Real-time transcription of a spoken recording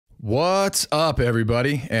What's up,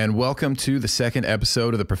 everybody, and welcome to the second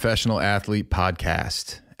episode of the Professional Athlete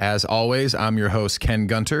Podcast. As always, I'm your host, Ken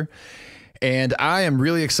Gunter, and I am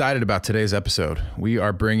really excited about today's episode. We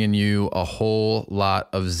are bringing you a whole lot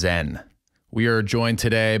of Zen. We are joined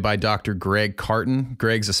today by Dr. Greg Cartin.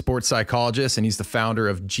 Greg's a sports psychologist, and he's the founder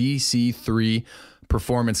of GC3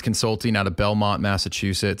 Performance Consulting out of Belmont,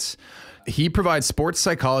 Massachusetts. He provides sports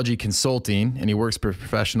psychology consulting, and he works with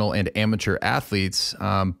professional and amateur athletes.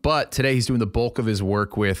 But today he's doing the bulk of his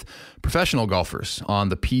work with professional golfers on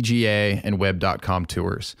the PGA and web.com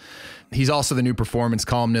tours. He's also the new performance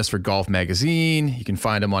columnist for Golf Magazine. You can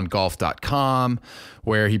find him on golf.com,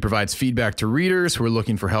 where he provides feedback to readers who are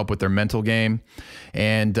looking for help with their mental game.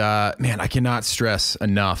 And man, I cannot stress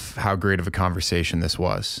enough how great of a conversation this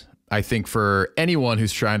was. I think for anyone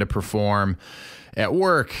who's trying to perform at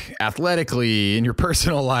work, athletically, in your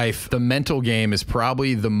personal life, the mental game is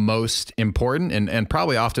probably the most important and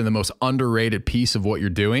probably often the most underrated piece of what you're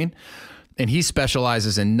doing. And he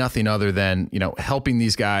specializes in nothing other than, helping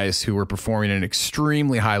these guys who are performing at an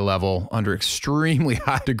extremely high level under extremely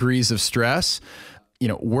high degrees of stress,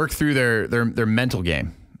 work through their mental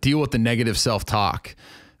game, deal with the negative self-talk.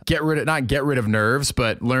 Not get rid of nerves,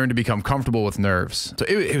 but learn to become comfortable with nerves. So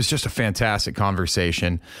it was just a fantastic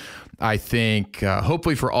conversation. I think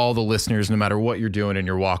hopefully for all the listeners, no matter what you're doing in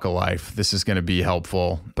your walk of life, this is going to be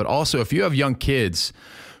helpful. But also if you have young kids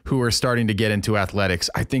who are starting to get into athletics,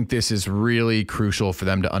 I think this is really crucial for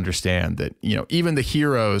them to understand that, even the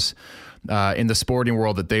heroes in the sporting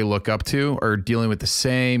world that they look up to are dealing with the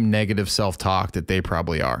same negative self-talk that they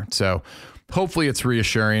probably are. So hopefully it's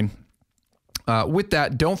reassuring. With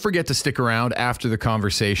that, don't forget to stick around after the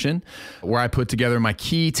conversation where I put together my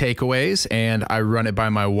key takeaways and I run it by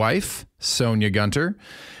my wife, Sonia Gunter.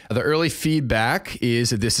 The early feedback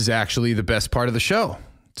is that this is actually the best part of the show.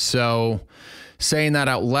 So saying that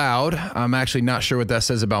out loud, I'm actually not sure what that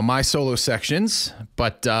says about my solo sections,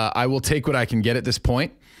 but I will take what I can get at this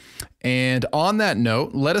point. And on that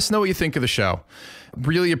note, let us know what you think of the show.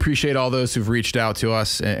 Really appreciate all those who've reached out to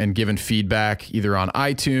us and given feedback either on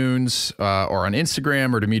iTunes or on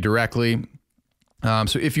Instagram or to me directly.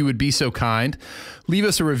 So if you would be so kind, leave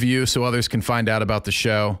us a review so others can find out about the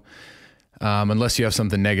show. Unless you have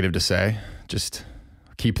something negative to say, just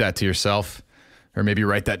keep that to yourself. Or maybe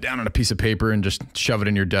write that down on a piece of paper and just shove it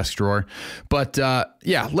in your desk drawer. But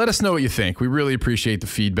yeah, let us know what you think. We really appreciate the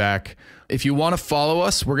feedback. If you want to follow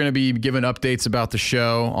us, we're going to be giving updates about the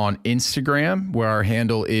show on Instagram, where our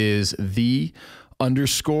handle is _professional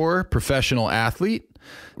athlete.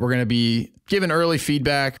 We're going to be giving early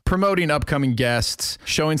feedback, promoting upcoming guests,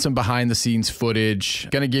 showing some behind the scenes footage,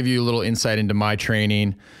 going to give you a little insight into my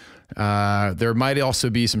training. There might also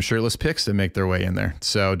be some shirtless pics that make their way in there.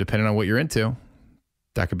 So depending on what you're into,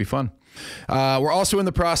 that could be fun. We're also in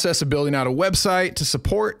the process of building out a website to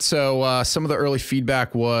support. So some of the early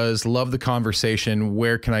feedback was, love the conversation.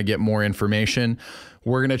 Where can I get more information?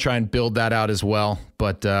 We're going to try and build that out as well.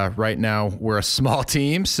 But right now we're a small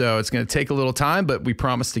team, so it's going to take a little time, but we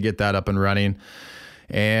promise to get that up and running.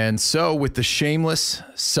 And so with the shameless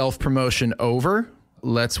self-promotion over,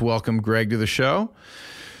 let's welcome Greg to the show.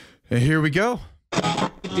 And here we go.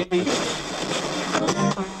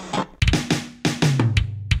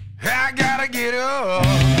 I gotta get up.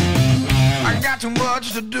 I got too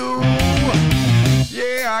much to do.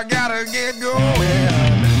 Yeah, I gotta get going.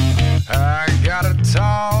 I gotta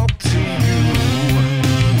talk to you.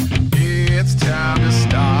 It's time to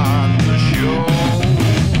start the show.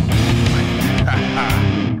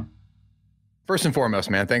 First and foremost,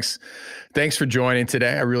 man, thanks for joining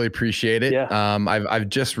today. I really appreciate it. Yeah. I've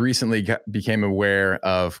just recently became aware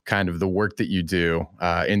of kind of the work that you do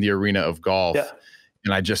in the arena of golf. Yeah.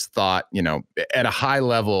 And I just thought, at a high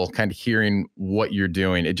level, kind of hearing what you're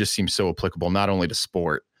doing, it just seems so applicable, not only to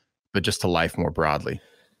sport, but just to life more broadly.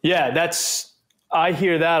 Yeah, I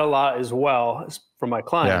hear that a lot as well from my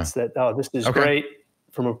clients that, this is great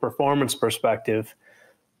from a performance perspective,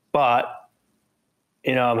 but,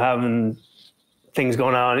 I'm having things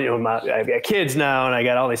going on, I've got kids now and I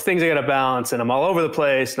got all these things I got to balance and I'm all over the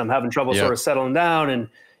place and I'm having trouble sort of settling down.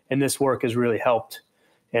 And this work has really helped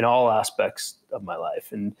in all aspects of my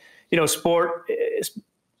life. And, sport is,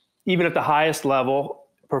 even at the highest level,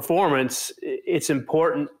 performance, it's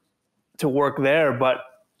important to work there, but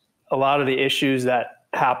a lot of the issues that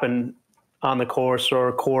happen on the course or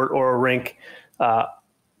a court or a rink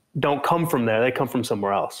don't come from there. They come from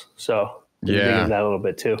somewhere else. So dig into that a little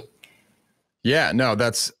bit too. Yeah, no,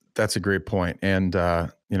 that's a great point. And,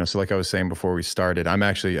 so like I was saying before we started, I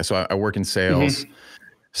work in sales.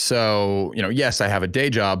 So, yes, I have a day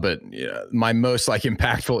job, but my most like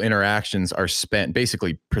impactful interactions are spent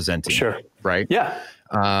basically presenting. Sure. Right. Yeah.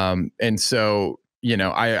 And so,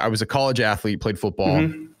 I was a college athlete, played football,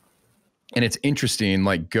 and it's interesting,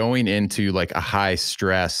 like going into like a high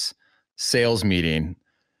stress sales meeting,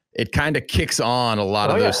 it kind of kicks on a lot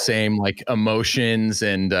of those same like emotions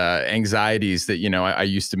and anxieties that, I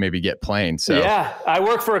used to maybe get playing. So yeah, I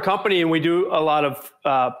work for a company and we do a lot of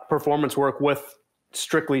performance work with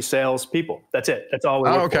strictly sales people. That's it. That's all we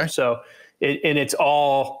work for. So it's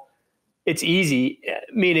easy,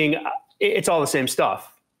 meaning it's all the same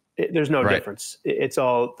stuff. There's no difference. It's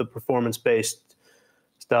all the performance-based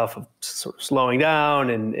stuff of sort of slowing down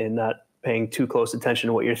and not paying too close attention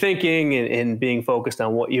to what you're thinking and being focused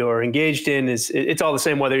on what you're engaged in. It's all the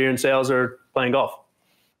same whether you're in sales or playing golf.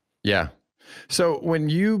 Yeah. So when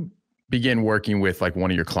you begin working with like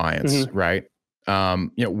one of your clients, right?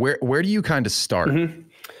 Where do you kind of start?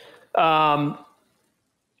 I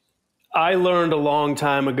learned a long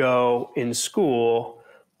time ago in school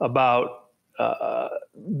about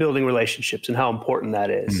building relationships and how important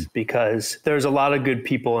that is, because there's a lot of good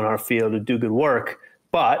people in our field who do good work,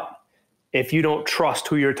 but if you don't trust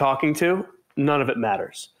who you're talking to, none of it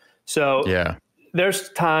matters. So there's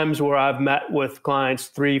times where I've met with clients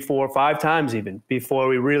 3, 4, 5 times even before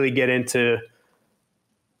we really get into,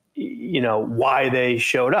 why they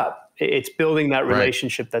showed up. It's building that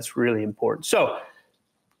relationship that's really important. So,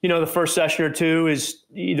 the first session or two is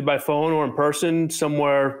either by phone or in person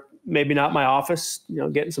somewhere, maybe not my office,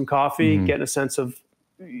 getting some coffee, getting a sense of,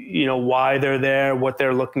 why they're there, what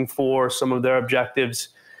they're looking for, some of their objectives,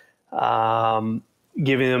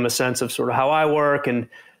 giving them a sense of sort of how I work. And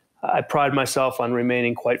I pride myself on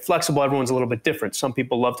remaining quite flexible. Everyone's a little bit different. Some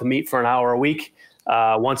people love to meet for an hour a week,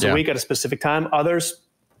 once a week at a specific time. Others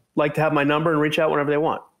like to have my number and reach out whenever they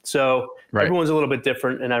want. So everyone's a little bit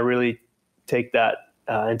different, and I really take that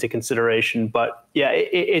into consideration. But yeah,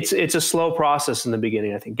 it's a slow process in the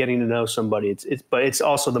beginning. I think getting to know somebody, but it's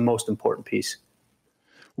also the most important piece.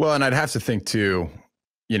 Well, and I'd have to think too,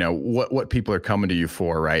 what people are coming to you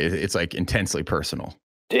for, right? It's like intensely personal.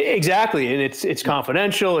 Exactly. And it's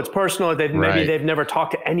confidential. It's personal. Maybe they've never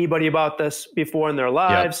talked to anybody about this before in their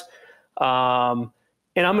lives. And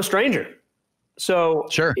I'm a stranger. So,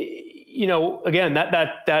 again,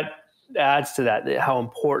 that adds to that, how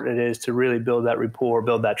important it is to really build that rapport,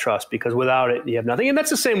 build that trust, because without it, you have nothing. And that's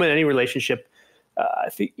the same with any relationship. I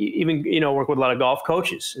think even, work with a lot of golf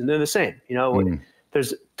coaches, and they're the same.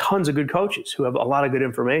 There's tons of good coaches who have a lot of good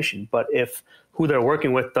information, but if who they're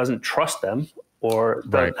working with doesn't trust them or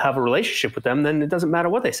doesn't have a relationship with them, then it doesn't matter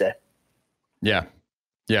what they say. Yeah.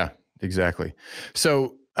 Yeah, exactly.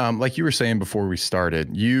 So, like you were saying before we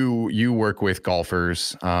started, you work with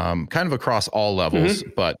golfers, kind of across all levels,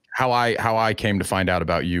 but how I came to find out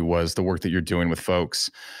about you was the work that you're doing with folks,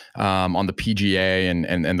 on the PGA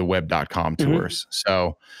and the web.com tours.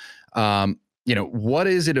 So, what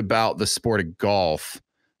is it about the sport of golf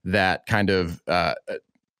that kind of,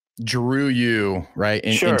 drew you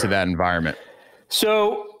into that environment?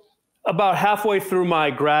 So about halfway through my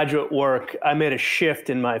graduate work, I made a shift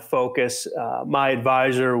in my focus. My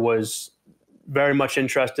advisor was very much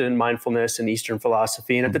interested in mindfulness and Eastern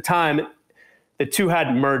philosophy. And at the time, the two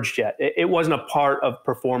hadn't merged yet. It wasn't a part of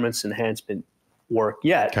performance enhancement work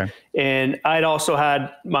yet. Okay. And I'd also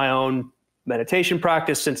had my own meditation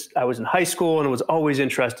practice since I was in high school and was always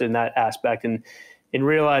interested in that aspect, and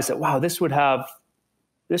realized that, wow, this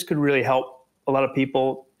could really help a lot of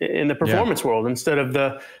people in the performance world, instead of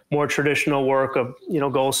the more traditional work of,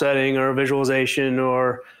 goal setting or visualization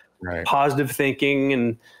or positive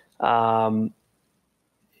thinking. And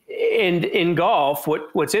in golf,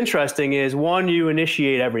 what's interesting is, one, you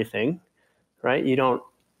initiate everything, right?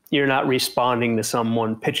 You're not responding to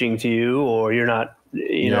someone pitching to you, or you're not,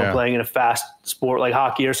 playing in a fast sport like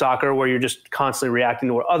hockey or soccer where you're just constantly reacting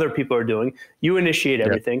to what other people are doing. You initiate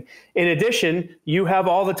everything. In addition, you have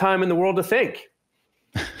all the time in the world to think.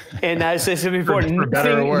 And as I said before, for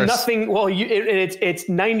better or worse. Nothing. Well, it's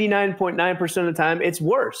 99.9% of the time it's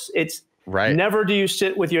worse. It's never do you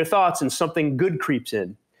sit with your thoughts and something good creeps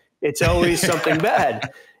in. It's always something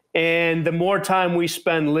bad. And the more time we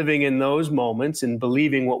spend living in those moments and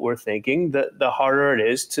believing what we're thinking, the harder it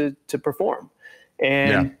is to perform.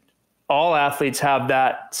 And all athletes have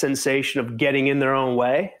that sensation of getting in their own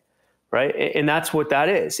way, right? And that's what that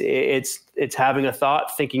is. It's having a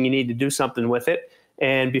thought, thinking you need to do something with it.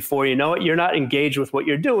 And before you know it, you're not engaged with what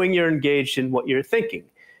you're doing, you're engaged in what you're thinking.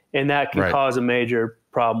 And that can cause a major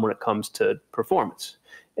problem when it comes to performance.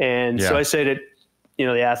 And so I say to,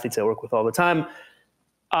 the athletes I work with all the time,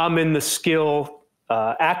 I'm in the skill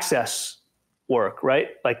access work, right?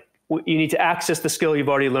 Like you need to access the skill you've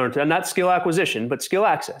already learned, and not skill acquisition, but skill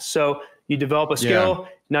access. So you develop a skill.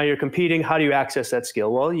 Now you're competing. How do you access that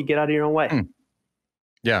skill? Well, you get out of your own way.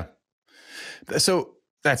 Yeah. So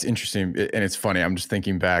that's interesting. And it's funny. I'm just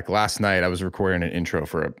thinking back. Last night I was recording an intro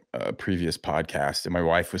for a previous podcast, and my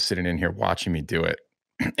wife was sitting in here watching me do it.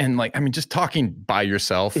 And like, I mean, just talking by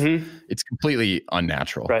yourself, it's completely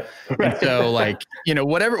unnatural. Right. And so like, you know,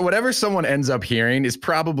 whatever someone ends up hearing is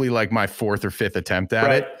probably like my 4th or 5th attempt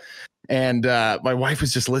at it. And my wife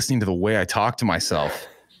was just listening to the way I talk to myself.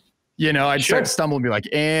 You know, I'd start to stumble and be like,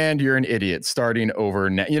 and you're an idiot, starting over.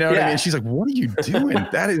 You know what I mean? She's like, what are you doing?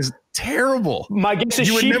 That is terrible. My guess is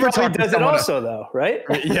she probably does it also though, right?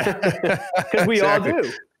 Yeah. Because we all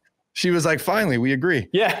do. She was like, finally, we agree.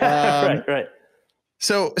 Yeah. Right.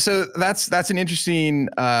 So that's an interesting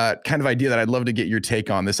kind of idea that I'd love to get your take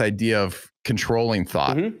on, this idea of controlling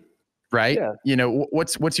thought, right? Yeah. You know,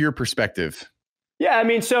 what's your perspective? Yeah, I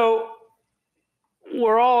mean, so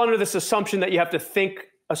we're all under this assumption that you have to think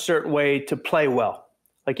a certain way to play well.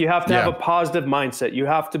 Like you have to have a positive mindset. You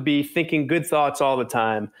have to be thinking good thoughts all the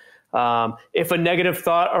time. If a negative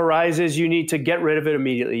thought arises, you need to get rid of it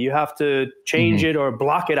immediately. You have to change it or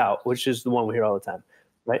block it out, which is the one we hear all the time.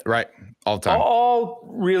 Right. All the time. All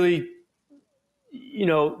really, you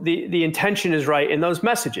know, the intention is right in those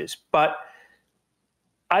messages, but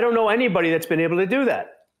I don't know anybody that's been able to do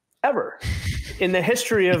that ever. In the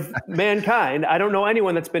history of mankind, I don't know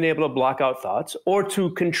anyone that's been able to block out thoughts or to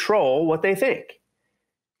control what they think.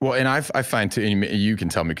 Well, and I find too, and you can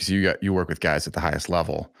tell me because you work with guys at the highest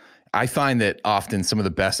level. I find that often some of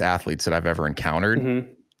the best athletes that I've ever encountered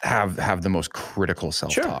have the most critical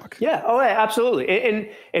self-talk. Sure. Yeah. Oh, yeah, absolutely.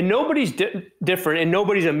 And nobody's different, and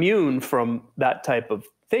nobody's immune from that type of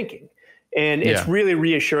thinking. And it's really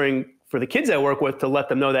reassuring for the kids I work with to let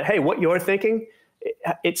them know that, hey, what you're thinking,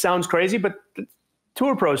 it sounds crazy, but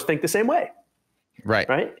tour pros think the same way. Right.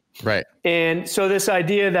 And so this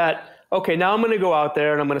idea that, okay, now I'm going to go out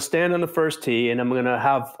there and I'm going to stand on the first tee and I'm going to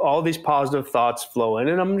have all these positive thoughts flow in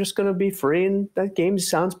and I'm just going to be free. And that game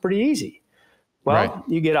sounds pretty easy. Well,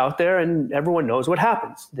 you get out there and everyone knows what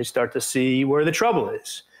happens. They start to see where the trouble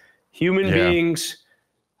is. Human beings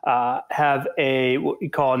have what we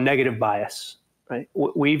call a negative bias, right?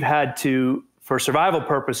 We've had to, for survival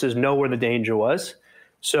purposes, know where the danger was.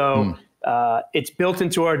 So it's built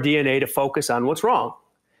into our DNA to focus on what's wrong.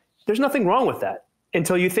 There's nothing wrong with that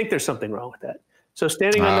until you think there's something wrong with that. So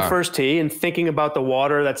standing on the first tee and thinking about the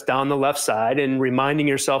water that's down the left side and reminding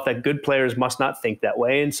yourself that good players must not think that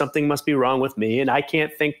way and something must be wrong with me and I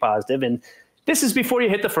can't think positive. And this is before you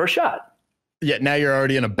hit the first shot. Yeah, now you're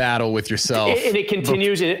already in a battle with yourself. And it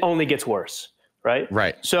continues and it only gets worse, right?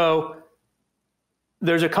 Right. So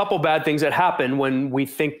there's a couple bad things that happen when we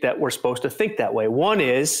think that we're supposed to think that way. One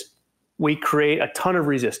is we create a ton of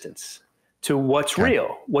resistance to what's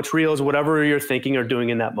real. What's real is whatever you're thinking or doing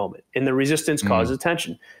in that moment. And the resistance causes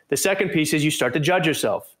tension. The second piece is you start to judge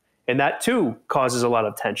yourself. And that too causes a lot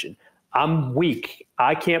of tension. I'm weak.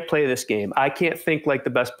 I can't play this game. I can't think like the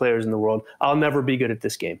best players in the world. I'll never be good at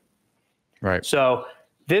this game. Right. So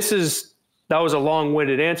that was a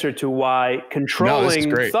long-winded answer to why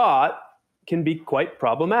controlling thought can be quite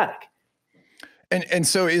problematic. And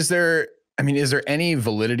so is there any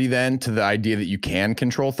validity then to the idea that you can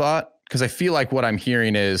control thought? Because I feel like what I'm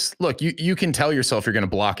hearing is, look, you can tell yourself you're going to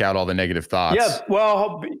block out all the negative thoughts. Yeah,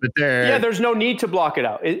 well, there's no need to block it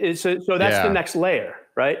out. So that's the next layer,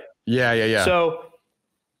 right? Yeah. So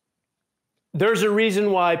there's a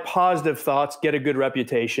reason why positive thoughts get a good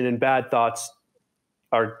reputation and bad thoughts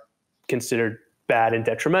are considered bad and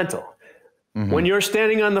detrimental. When you're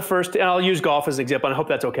standing on the first, and I'll use golf as an example, and I hope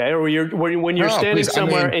that's okay, or when you're standing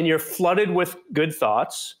somewhere and you're flooded with good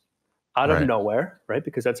thoughts out of nowhere, right?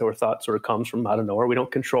 Because that's where thought sort of comes from, out of nowhere. We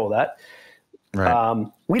don't control that. Right.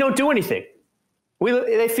 We don't do anything.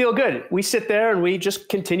 They feel good. We sit there and we just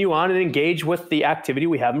continue on and engage with the activity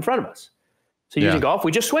we have in front of us. So using golf,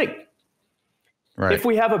 we just swing. Right. If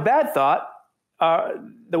we have a bad thought,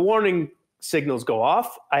 the warning signals go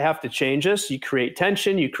off. I have to change this. You create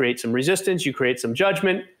tension, you create some resistance, you create some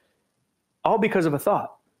judgment, all because of a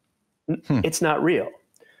thought. It's not real.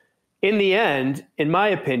 In the end, in my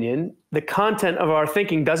opinion, the content of our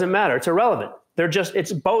thinking doesn't matter. It's irrelevant. They're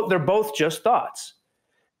both just thoughts.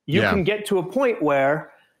 You can get to a point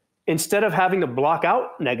where instead of having to block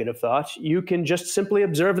out negative thoughts, you can just simply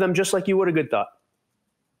observe them just like you would a good thought.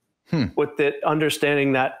 With the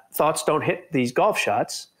understanding that thoughts don't hit these golf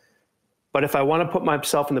shots. But if I want to put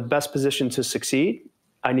myself in the best position to succeed,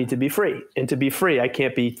 I need to be free. And to be free, I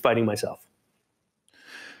can't be fighting myself.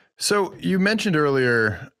 So you mentioned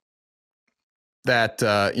earlier that,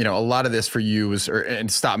 a lot of this for you was,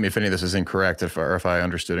 and stop me if any of this is incorrect, if I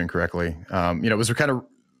understood incorrectly, it was kind of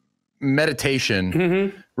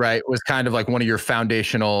meditation, right? Was kind of like one of your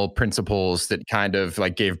foundational principles that kind of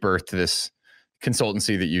like gave birth to this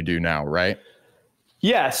consultancy that you do now, right?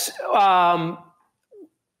 Yes. I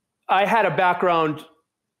had a background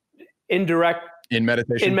in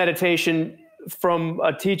meditation from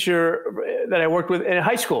a teacher that I worked with in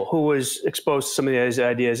high school who was exposed to some of these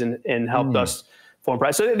ideas and helped us form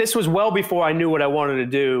practice. So this was well before I knew what I wanted to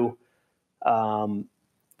do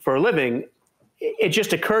for a living. It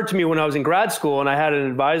just occurred to me when I was in grad school, and I had an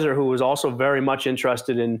advisor who was also very much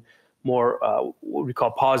interested in more what we call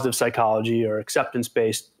positive psychology or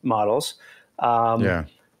acceptance-based models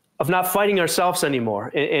of not fighting ourselves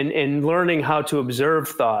anymore, and learning how to observe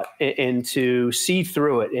thought and to see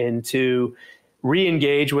through it and to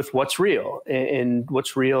re-engage with what's real. And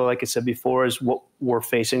what's real, like I said before, is what we're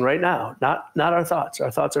facing right now, not our thoughts. Our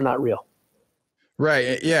thoughts are not real.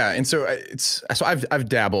 Right. Yeah. And so I've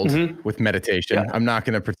dabbled with meditation. Yeah. I'm not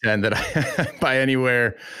going to pretend that I by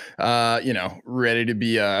anywhere, ready to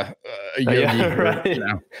be a yogi, right.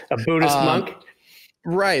 A Buddhist monk.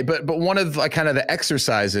 Right. But one of like kind of the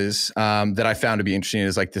exercises that I found to be interesting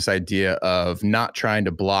is like this idea of not trying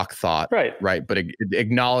to block thought. Right. Right. But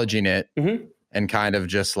acknowledging it and kind of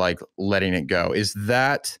just like letting it go.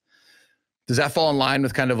 Does that fall in line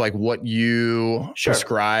with kind of like what you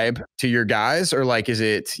prescribe to your guys? Or like, is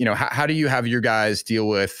it, how do you have your guys deal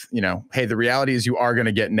with, hey, the reality is you are going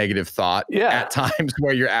to get negative thought at times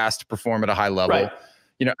where you're asked to perform at a high level. Right.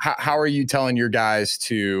 How are you telling your guys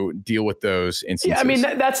to deal with those instances? Yeah, I mean,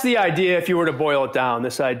 that's the idea. If you were to boil it down,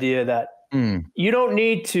 this idea that you don't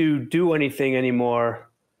need to do anything anymore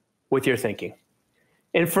with your thinking.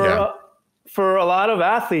 And for a lot of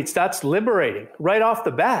athletes, that's liberating right off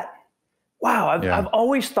the bat. Wow, I've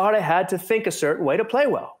always thought I had to think a certain way to play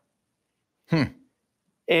well.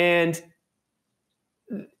 And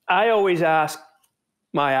I always ask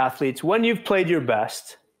my athletes, when you've played your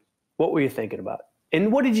best, what were you thinking about?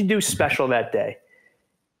 And what did you do special that day?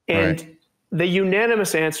 And the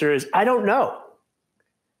unanimous answer is, I don't know.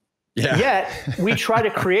 Yeah. Yet we try to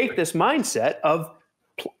create this mindset of,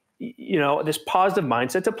 this positive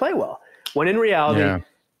mindset to play well. When in reality,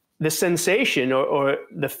 the sensation or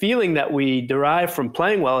the feeling that we derive from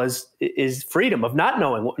playing well is freedom of not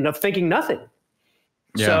knowing, of thinking nothing.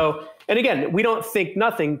 Yeah. So, and again, we don't think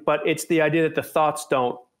nothing, but it's the idea that the thoughts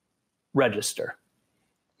don't register.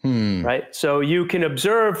 Right? So you can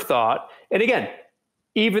observe thought. And again,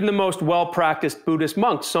 even the most well-practiced Buddhist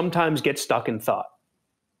monks sometimes get stuck in thought.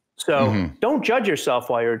 So don't judge yourself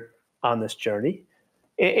while you're on this journey.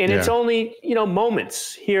 And it's only,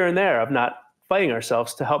 moments here and there of not fighting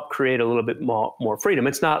ourselves to help create a little bit more freedom.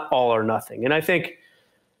 It's not all or nothing. And I think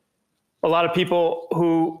a lot of people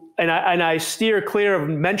who, and I steer clear of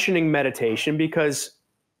mentioning meditation because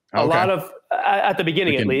a lot of, at the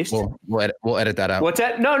beginning at least. We'll edit that out. What's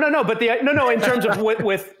that? No. But in terms of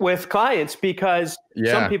with clients, because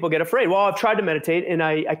some people get afraid. Well, I've tried to meditate and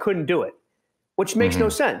I couldn't do it, which makes no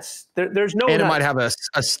sense. There's no. And it might have a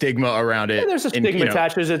stigma around it. Yeah, there's a stigma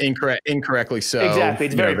attached. There's incorrectly so. Exactly.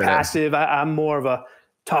 It's very passive. I'm more of a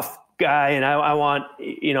tough guy, and I want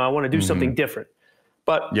to do something different.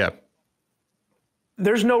 But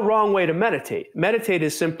there's no wrong way to meditate. Meditate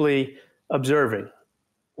is simply observing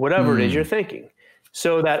whatever it is you're thinking,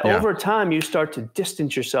 so that over time you start to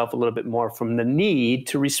distance yourself a little bit more from the need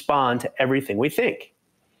to respond to everything we think.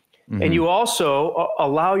 And you also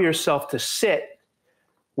allow yourself to sit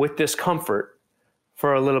with discomfort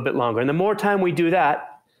for a little bit longer. And the more time we do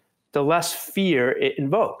that, the less fear it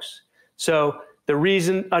invokes. So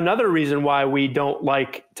another reason why we don't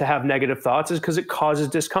like to have negative thoughts is because it causes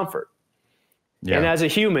discomfort. Yeah. And as a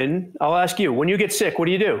human, I'll ask you, when you get sick, what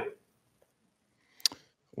do you do?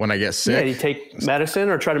 When I get sick? You take medicine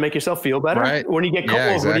or try to make yourself feel better. Right. When you get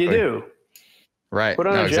cold, what do you do? Right. Put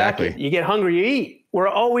on a jacket. You get hungry, you eat. We're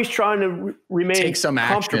always trying to remain take some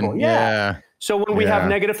comfortable. Action. Yeah. So when we have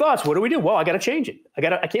negative thoughts, what do? Well, I got to change it.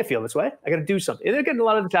 I can't feel this way. I got to do something. And again, a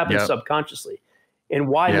lot of this happens subconsciously, and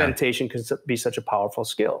why meditation can be such a powerful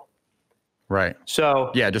skill. Right.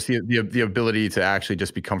 So just the ability to actually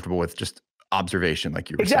just be comfortable with just observation, like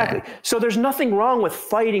you were saying. So there's nothing wrong with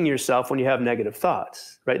fighting yourself when you have negative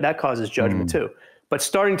thoughts, right? That causes judgment too. But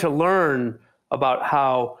starting to learn about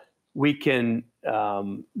how we can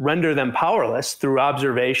render them powerless through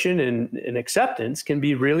observation and acceptance can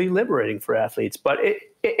be really liberating for athletes. But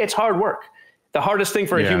it's hard work. The hardest thing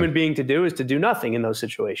for a human being to do is to do nothing in those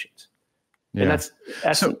situations. Yeah. And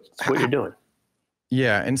that's what you're doing.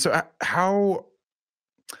 Yeah. And so how,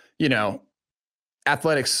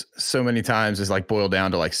 athletics so many times is like boiled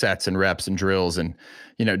down to like sets and reps and drills. And,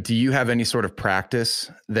 you know, do you have any sort of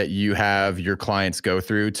practice that you have your clients go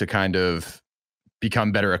through to kind of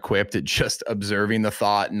become better equipped at just observing the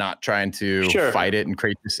thought, not trying to fight it and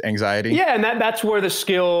create this anxiety? Yeah. And that's where the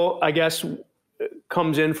skill, I guess,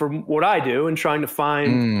 comes in for what I do, and trying to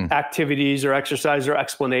find activities or exercise or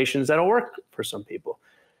explanations that'll work for some people.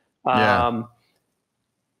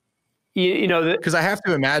 You know, because I have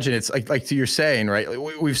to imagine it's like you're saying, right?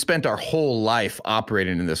 Like we've spent our whole life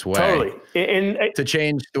operating in this way. Totally. And to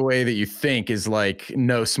change the way that you think is like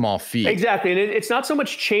no small feat. Exactly. And it's not so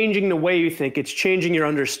much changing the way you think, it's changing your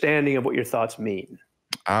understanding of what your thoughts mean.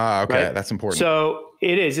 Ah, okay. Right? That's important. So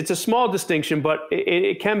it's a small distinction, but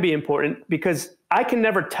it can be important, because I can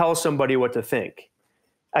never tell somebody what to think.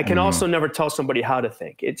 I can also never tell somebody how to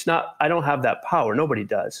think. I don't have that power. Nobody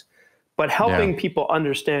does. But helping people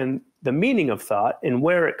understand the meaning of thought and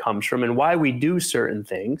where it comes from and why we do certain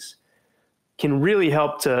things can really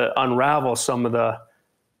help to unravel some of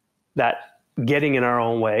that getting in our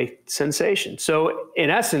own way sensation. So in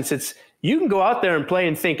essence, you can go out there and play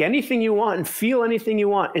and think anything you want and feel anything you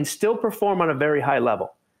want and still perform on a very high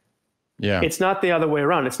level. Yeah. It's not the other way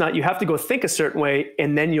around. It's not, you have to go think a certain way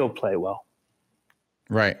and then you'll play well.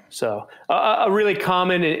 Right. So a really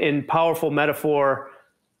common and powerful metaphor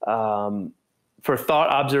for thought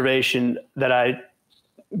observation that I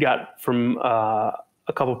got from a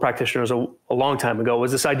couple of practitioners a long time ago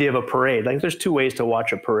was this idea of a parade. Like, there's two ways to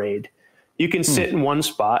watch a parade. You can sit in one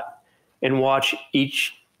spot and watch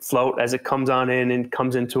each float as it comes on in and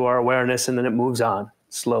comes into our awareness, and then it moves on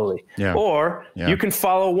slowly. Yeah. Or you can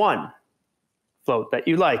follow one float that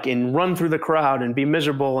you like and run through the crowd and be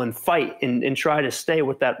miserable and fight and try to stay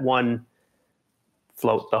with that one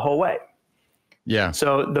float the whole way. Yeah.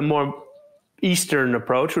 So the more Eastern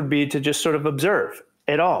approach would be to just sort of observe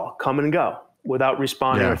it all come and go without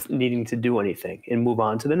responding or needing to do anything, and move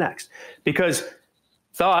on to the next. Because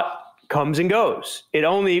thought comes and goes. We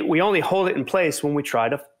only hold it in place when we try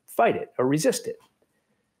to fight it or resist it.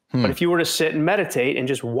 But if you were to sit and meditate and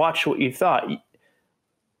just watch what you thought,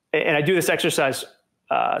 and I do this exercise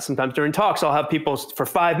sometimes during talks, I'll have people for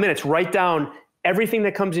 5 minutes write down everything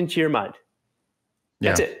that comes into your mind.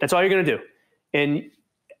 That's it. That's all you're going to do. And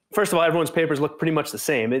first of all, everyone's papers look pretty much the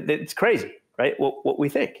same. It's crazy, right? What we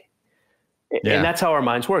think. And that's how our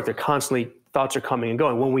minds work. They're constantly, thoughts are coming and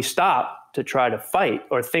going. When we stop to try to fight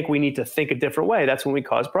or think we need to think a different way, that's when we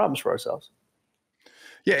cause problems for ourselves.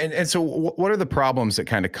 Yeah. And so what are the problems that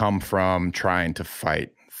kind of come from trying to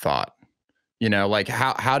fight thought? You know, like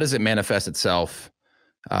how does it manifest itself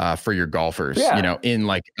for your golfers, you know, in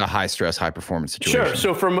like a high stress, high performance situation? Sure.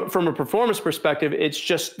 So from a performance perspective, it's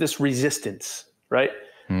just this resistance, right?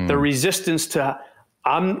 The resistance to,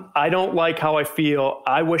 I don't like how I feel.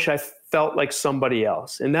 I wish I felt like somebody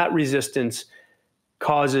else. And that resistance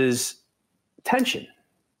causes tension.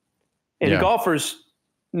 And golfers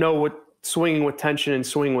know what swinging with tension and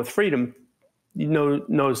swinging with freedom,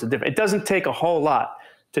 knows the difference. It doesn't take a whole lot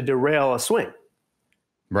to derail a swing.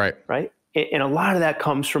 Right. Right. And a lot of that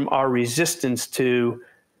comes from our resistance to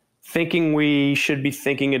thinking we should be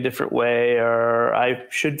thinking a different way, or I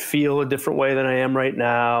should feel a different way than I am right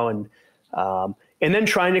now. And then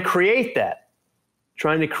trying to create that,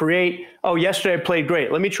 oh, yesterday I played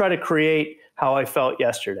great. Let me try to create how I felt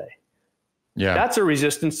yesterday. Yeah. That's a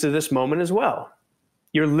resistance to this moment as well.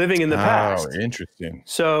 You're living in the past. Oh, interesting.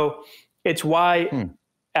 So it's why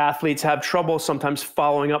athletes have trouble sometimes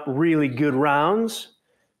following up really good rounds,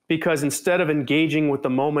 because instead of engaging with the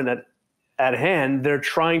moment at hand, they're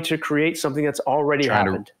trying to create something that's already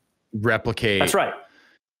happened. To replicate. That's right.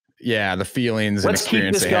 Yeah, the feelings Let's and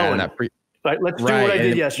experience keep this they had going. in that let's do what I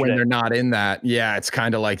did yesterday. When they're not in that, it's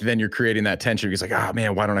kind of like then you're creating that tension because like, oh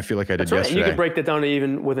man, why don't I feel like I did yesterday? And you can break that down to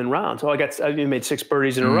even within rounds. I made 6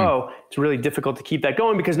 birdies in a row. It's really difficult to keep that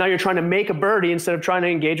going because now you're trying to make a birdie instead of trying to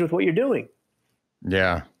engage with what you're doing.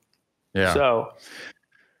 Yeah. Yeah. So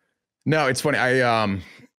no, it's funny.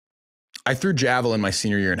 I threw javelin my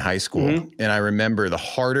senior year in high school, and I remember the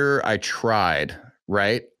harder I tried,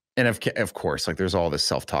 right? And of course, like there's all this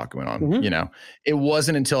self-talk going on, you know, it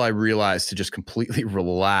wasn't until I realized to just completely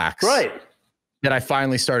relax that I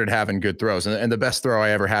finally started having good throws. And the best throw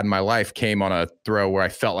I ever had in my life came on a throw where I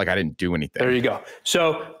felt like I didn't do anything. There you go.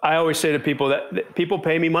 So I always say to people that people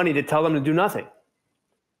pay me money to tell them to do nothing.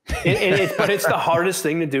 But it's the hardest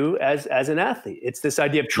thing to do as an athlete. It's this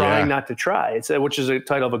idea of trying not to try. Which is a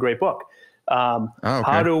title of a great book.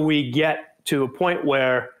 How do we get to a point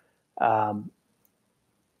where,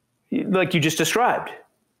 like you just described,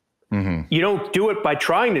 you don't do it by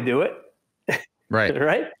trying to do it. Right.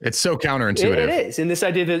 Right. It's so counterintuitive. It is. And this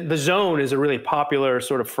idea that the zone is a really popular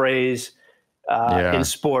sort of phrase in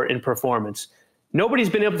sport, in performance. Nobody's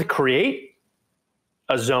been able to create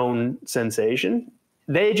a zone sensation.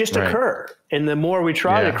 They just occur. And the more we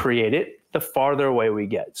try to create it, the farther away we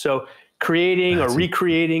get. So creating or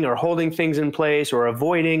recreating or holding things in place or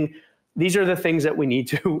avoiding, these are the things that we need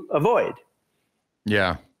to avoid.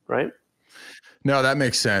 Yeah. Right. No, that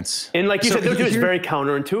makes sense. And like you said, it's very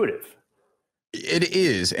counterintuitive. It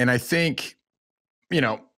is. And I think,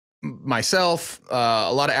 myself,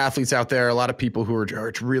 a lot of athletes out there, a lot of people who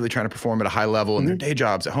are really trying to perform at a high level in their day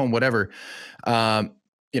jobs, at home, whatever.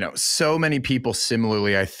 So many people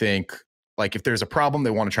similarly, I think, like if there's a problem, they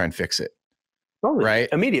want to try and fix it. Totally. Right.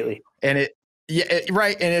 Immediately. And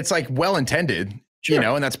right. And it's like well-intended,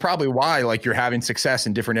 and that's probably why like you're having success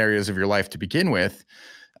in different areas of your life to begin with.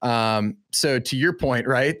 So to your point,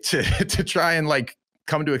 right, to try and like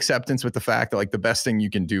come to acceptance with the fact that like the best thing you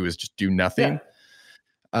can do is just do nothing.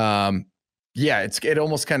 It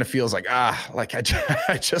almost kind of feels like, like I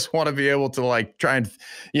just want to be able to like try and,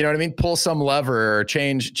 you know what I mean? Pull some lever or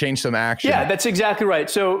change some action. Yeah, that's exactly right.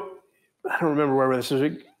 So I don't remember where this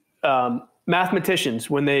was. Mathematicians,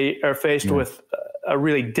 when they are faced with a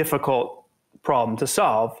really difficult problem to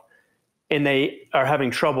solve and they are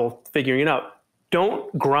having trouble figuring it out,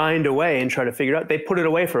 don't grind away and try to figure it out. They put it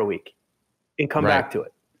away for a week and come back to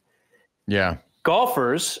it. Yeah.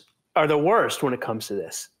 Golfers are the worst when it comes to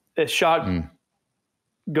this. A shot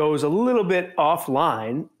goes a little bit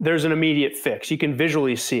offline, there's an immediate fix. You can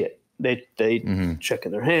visually see it. They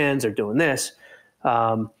checking their hands, they're doing this.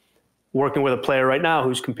 Working with a player right now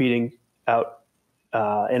who's competing out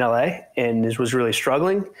in LA and was really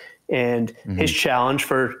struggling. And his challenge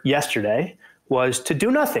for yesterday was to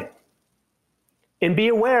do nothing. And be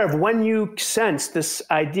aware of when you sense this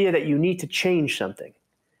idea that you need to change something.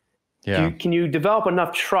 Yeah. Can you develop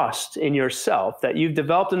enough trust in yourself that you've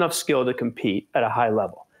developed enough skill to compete at a high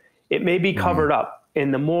level? It may be covered up.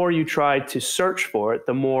 And the more you try to search for it,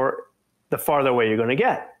 the farther away you're going to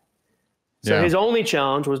get. So his only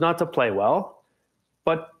challenge was not to play well,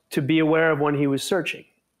 but to be aware of when he was searching.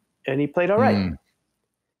 And he played all right.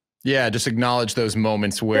 Yeah, just acknowledge those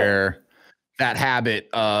moments where that habit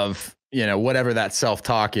of, whatever that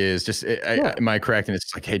self-talk is, just, am I correct? And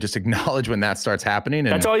it's like, hey, just acknowledge when that starts happening. And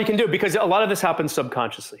that's all you can do, because a lot of this happens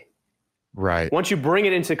subconsciously. Right. Once you bring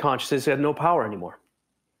it into consciousness, it has no power anymore.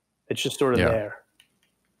 It's just sort of there.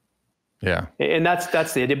 Yeah. And that's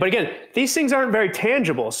the idea. But again, these things aren't very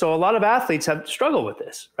tangible. So a lot of athletes have struggled with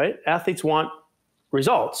this, right? Athletes want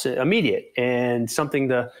results, immediate, and something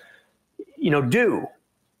to, do.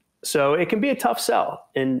 So it can be a tough sell.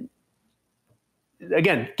 And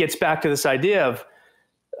again, gets back to this idea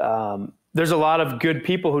of there's a lot of good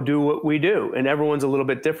people who do what we do, and everyone's a little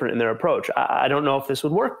bit different in their approach. I don't know if this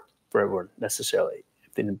would work for everyone necessarily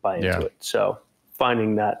if they didn't buy into it. So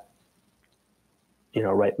finding that,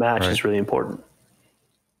 right match is really important.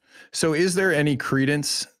 So is there any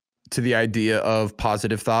credence to the idea of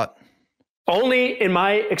positive thought? Only in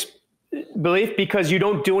my belief, because you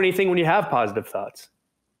don't do anything when you have positive thoughts.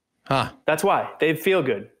 That's why. They feel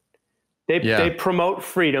good. They promote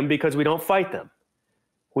freedom because we don't fight them.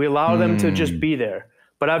 We allow them to just be there.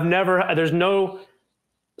 But there's no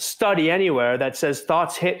study anywhere that says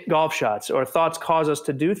thoughts hit golf shots or thoughts cause us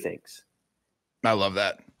to do things. I love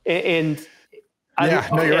that. And you're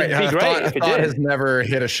right. It'd be great if it did. Has never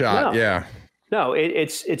hit a shot. No,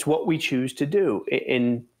 it's what we choose to do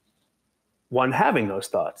in one having those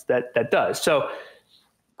thoughts that does. So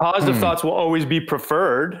positive thoughts will always be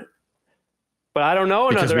preferred. But I don't know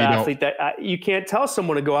another athlete that you can't tell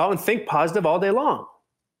someone to go out and think positive all day long.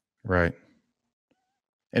 Right.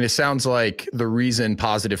 And it sounds like the reason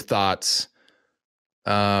positive thoughts,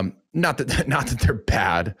 not that they're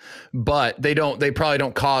bad, but they probably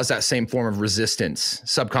don't cause that same form of resistance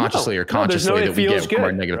subconsciously or consciously that we get from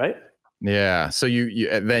our negative. Right? Yeah. So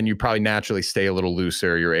you probably naturally stay a little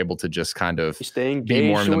looser. You're able to just kind of be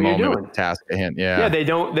more in the moment with the task at hand. Yeah. Yeah. They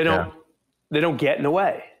don't get in the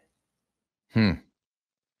way.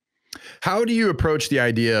 How do you approach the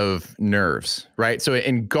idea of nerves, right? So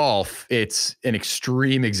in golf, it's an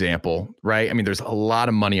extreme example, right? I mean, there's a lot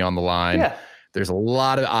of money on the line. Yeah. There's a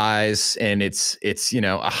lot of eyes, and it's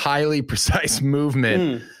a highly precise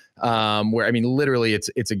movement where, I mean, literally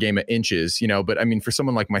it's a game of inches, but I mean, for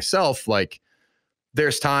someone like myself, like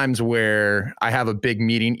there's times where I have a big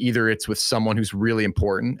meeting, either it's with someone who's really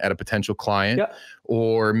important at a potential client,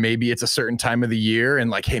 or maybe it's a certain time of the year and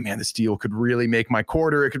like, hey man, this deal could really make my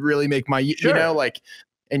quarter. It could really make my,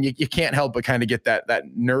 and you can't help but kind of get that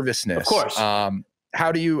nervousness. Of course.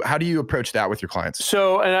 how do you approach that with your clients?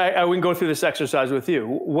 So, and I can go through this exercise with you.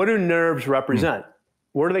 What do nerves represent?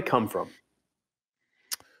 Where do they come from?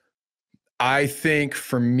 I think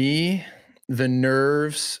for me, the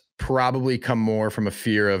nerves probably come more from a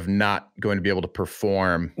fear of not going to be able to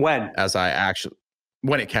perform when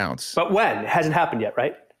it counts. But when? It hasn't happened yet,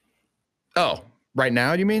 right? Oh, right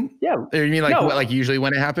now, you mean? Yeah. Or you mean like usually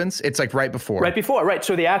when it happens? It's like right before. Right before, right.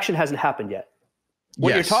 So the action hasn't happened yet.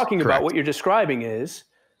 What you're talking about, what you're describing is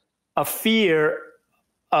a fear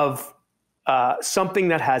of something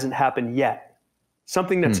that hasn't happened yet,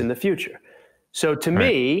 something that's in the future. So to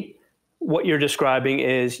me, what you're describing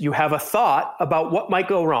is you have a thought about what might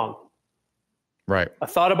go wrong. Right. A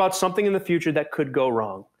thought about something in the future that could go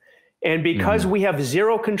wrong. And because we have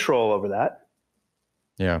zero control over that,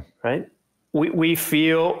 right, we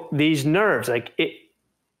feel these nerves. Like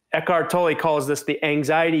Eckhart Tolle calls this the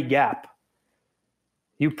anxiety gap.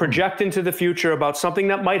 You project into the future about something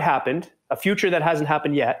that might happen, a future that hasn't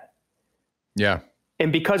happened yet. Yeah.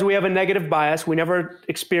 And because we have a negative bias, we never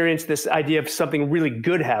experience this idea of something really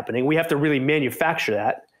good happening. We have to really manufacture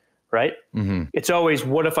that, right? Mm-hmm. It's always,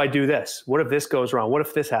 what if I do this? What if this goes wrong? What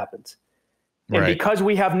if this happens? And because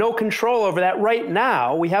we have no control over that right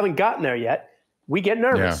now, we haven't gotten there yet, we get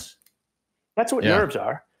nervous. That's what nerves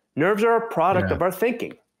are. Nerves are a product of our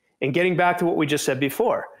thinking. And getting back to what we just said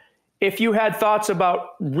before, if you had thoughts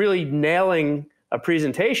about really nailing a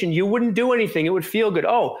presentation, you wouldn't do anything. It would feel good.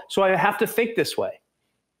 Oh, so I have to think this way.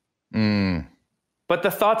 But the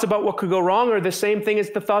thoughts about what could go wrong are the same thing as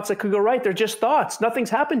the thoughts that could go right. They're just thoughts. Nothing's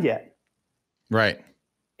happened yet. Right.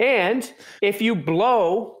 And if you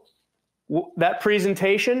blow that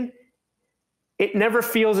presentation, it never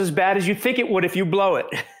feels as bad as you think it would if you blow it.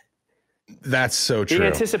 That's so true. The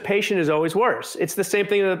anticipation is always worse. It's the same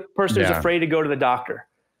thing that the person who's afraid to go to the doctor.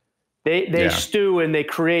 They stew and they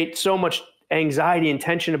create so much anxiety and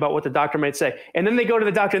tension about what the doctor might say. And then they go to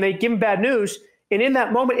the doctor and they give them bad news. And in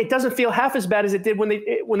that moment, it doesn't feel half as bad as it did when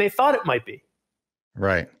they thought it might be.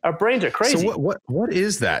 Right. Our brains are crazy. So what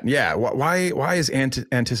is that? Yeah. Why is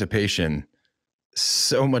anticipation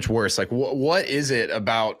so much worse? Like what is it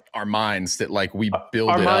about our minds that like we build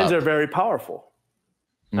it up? Our minds are very powerful.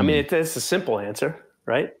 I mean, it's a simple answer,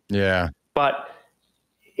 right? Yeah. But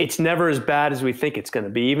it's never as bad as we think it's going to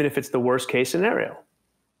be, even if it's the worst case scenario.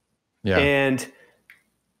 Yeah. And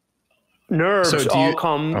nerves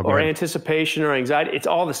or anticipation or anxiety, it's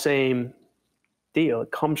all the same deal.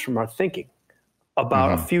 It comes from our thinking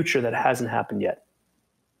about a future that hasn't happened yet.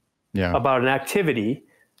 Yeah. About an activity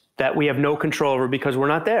that we have no control over because we're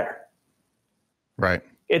not there. Right.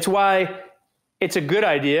 It's why it's a good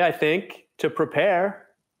idea, I think, to prepare,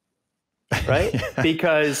 right?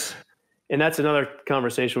 Because, and that's another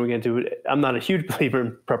conversation we get into. I'm not a huge believer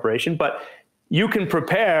in preparation, but you can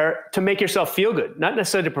prepare to make yourself feel good, not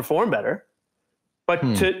necessarily to perform better, but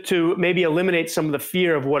to maybe eliminate some of the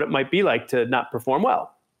fear of what it might be like to not perform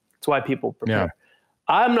well. That's why people prepare. Yeah.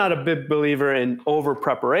 I'm not a big believer in over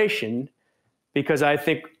preparation because I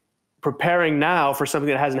think preparing now for something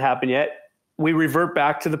that hasn't happened yet, we revert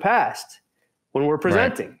back to the past when we're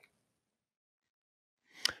presenting. Right.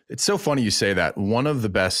 It's so funny you say that. One of the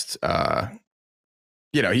best, I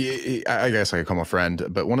guess I could call him a friend,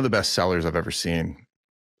 but one of the best sellers I've ever seen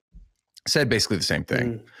said basically the same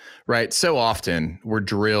thing, right? So often we're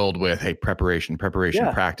drilled with, hey, preparation,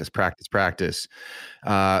 practice.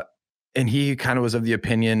 And he kind of was of the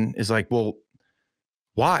opinion is like, well,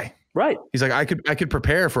 why? Right. He's like, I could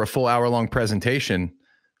prepare for a full hour-long presentation.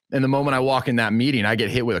 And the moment I walk in that meeting, I get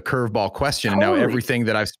hit with a curveball question. Totally. And now everything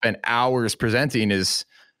that I've spent hours presenting is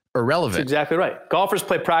irrelevant. That's exactly right. Golfers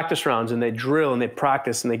play practice rounds and they drill and they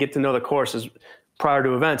practice and they get to know the courses prior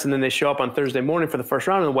to events. And then they show up on Thursday morning for the first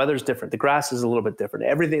round and the weather's different. The grass is a little bit different.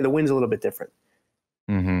 Everything, the wind's a little bit different.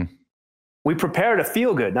 Mm-hmm. We prepare to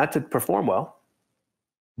feel good, not to perform well.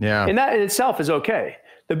 Yeah. And that in itself is okay.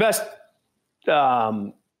 The best,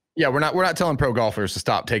 we're not telling pro golfers to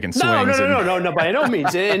stop taking swings. No, by no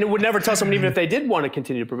means. And it would never tell someone even if they did want to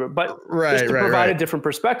continue to prepare, but just to provide a different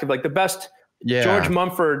perspective. Like the best, George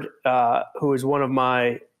Mumford, who is one of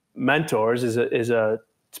my mentors, is a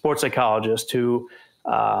sports psychologist who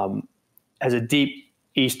has a deep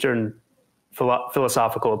Eastern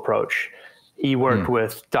philosophical approach. He worked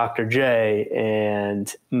with Dr. J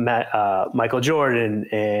and Michael Jordan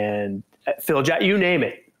and Phil Jackson, you name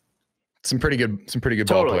it. Some pretty good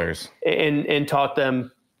ball players. And taught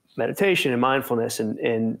them meditation and mindfulness.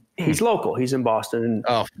 And he's local. He's in Boston.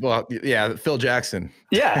 Phil Jackson.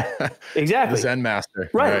 Yeah, exactly. The Zen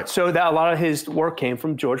master. Right. So that a lot of his work came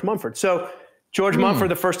from George Mumford. So George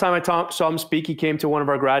Mumford, the first time I saw him speak, he came to one of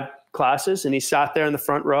our grad classes and he sat there in the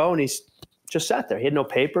front row and he's just sat there. He had no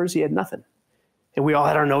papers. He had nothing. And we all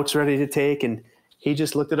had our notes ready to take. And he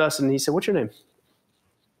just looked at us and he said, "What's your name?"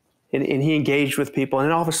 And he engaged with people. And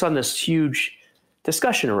then all of a sudden, this huge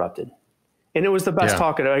discussion erupted. And it was the best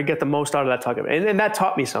talk. I get the most out of that talk. And that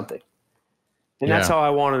taught me something. And that's how I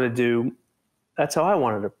wanted to do. That's how I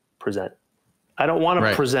wanted to present. I don't want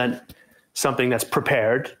to present something that's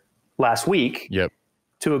prepared last week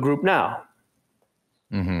to a group now.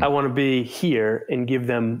 I want to be here and give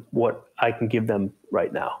them what I can give them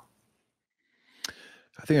right now.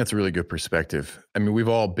 I think that's a really good perspective. I mean, we've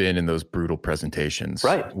all been in those brutal presentations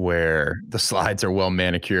where the slides are well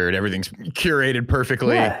manicured, everything's curated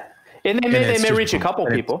perfectly. Yeah. And they may reach a couple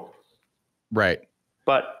people. Right.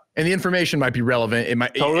 And the information might be relevant.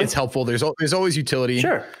 It's helpful. There's always utility.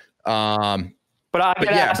 Sure. But I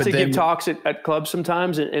get asked to give talks at clubs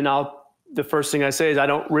sometimes, and the first thing I say is I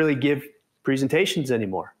don't really give presentations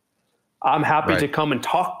anymore. I'm happy to come and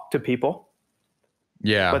talk to people.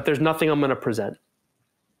 Yeah. But there's nothing I'm going to present.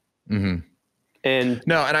 And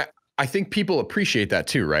I think people appreciate that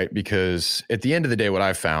too, right? Because at the end of the day, what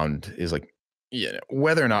I've found is like,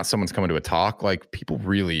 whether or not someone's coming to a talk, like people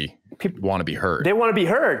want to be heard. They want to be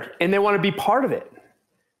heard and they want to be part of it.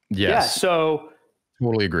 Yes. Yeah. So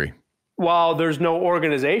totally agree. While there's no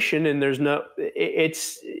organization and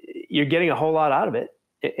you're getting a whole lot out of it.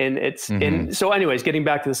 And and so anyways, getting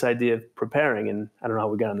back to this idea of preparing, and I don't know how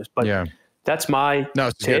we got on this, but that's my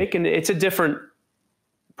take. Good. And it's a different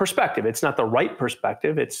perspective. It's not the right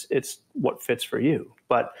perspective. It's what fits for you.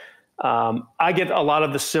 But I get a lot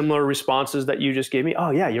of the similar responses that you just gave me.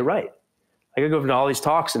 Oh yeah, you're right. I gotta go to all these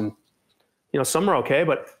talks and, some are okay,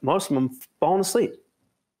 but most of them falling asleep.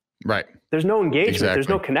 Right. There's no engagement. Exactly. There's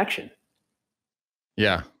no connection.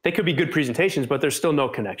 Yeah. They could be good presentations, but there's still no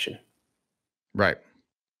connection. Right.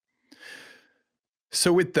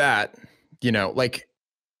 So with that,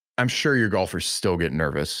 I'm sure your golfers still get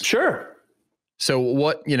nervous. Sure. So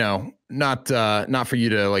what, not for you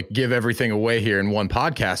to like give everything away here in one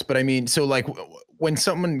podcast, but I mean, so like when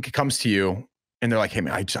someone comes to you and they're like, "Hey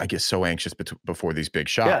man, I get so anxious before these big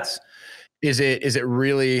shots." Is it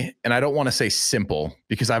really, and I don't want to say simple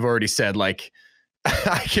because I've already said like,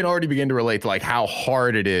 I can already begin to relate to like how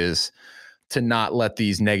hard it is to not let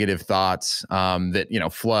these negative thoughts that,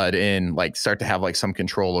 flood in, like start to have like some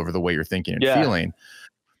control over the way you're thinking and feeling.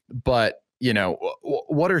 But,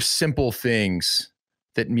 what are simple things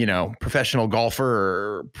that, professional golfer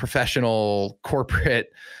or professional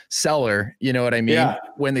corporate seller, you know what I mean? Yeah.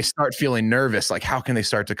 When they start feeling nervous, like how can they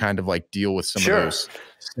start to kind of like deal with some of those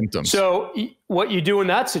symptoms? So what you do in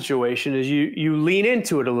that situation is you lean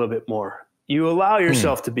into it a little bit more. You allow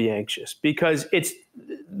yourself to be anxious because it's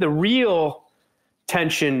the real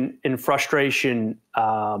tension and frustration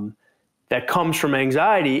that comes from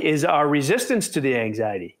anxiety is our resistance to the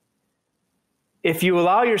anxiety. If you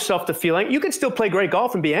allow yourself to feel, you can still play great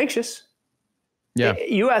golf and be anxious. Yeah.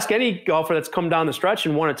 You ask any golfer that's come down the stretch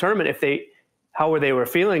and won a tournament, how they were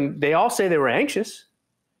feeling, they all say they were anxious.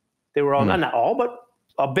 They were all, not all, but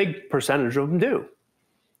a big percentage of them do.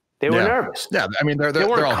 They were nervous. Yeah, I mean, they're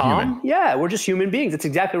all calm. human. Yeah, we're just human beings. That's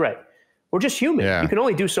exactly right. We're just human. Yeah. You can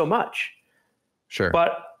only do so much. Sure.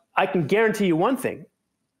 But I can guarantee you one thing.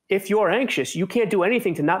 If you're anxious, you can't do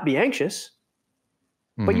anything to not be anxious,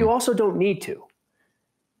 but you also don't need to.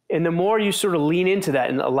 And the more you sort of lean into that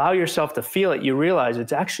and allow yourself to feel it, you realize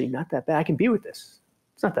it's actually not that bad. I can be with this.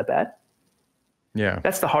 It's not that bad. Yeah.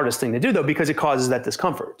 That's the hardest thing to do, though, because it causes that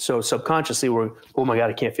discomfort. So subconsciously, we're, oh my God,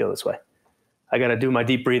 I can't feel this way. I got to do my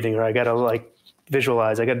deep breathing, or I got to like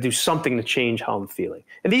visualize. I got to do something to change how I'm feeling.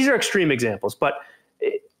 And these are extreme examples, but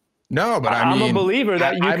I'm a believer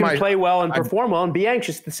that you can play well and perform well and be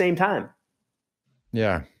anxious at the same time.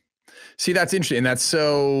 Yeah. See, that's interesting. And that's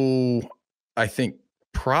so, I think,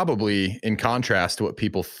 probably in contrast to what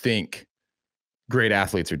people think great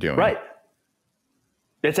athletes are doing. Right.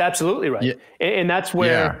 That's absolutely right. Yeah. And that's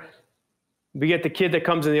where we get the kid that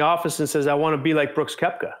comes in the office and says, I want to be like Brooks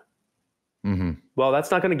Koepka. Well,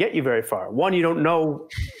 that's not going to get you very far. One, you don't know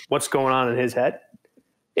what's going on in his head.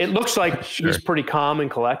 It looks like he's pretty calm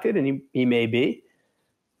and collected, and he may be.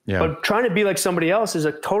 Yeah. But trying to be like somebody else is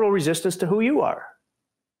a total resistance to who you are.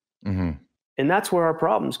 And that's where our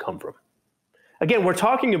problems come from. Again, we're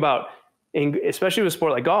talking about, especially with a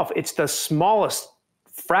sport like golf, it's the smallest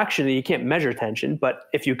fraction that you can't measure tension, but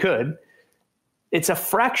if you could, it's a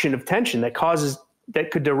fraction of tension that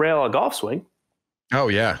could derail a golf swing. Oh,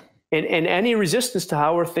 yeah. And any resistance to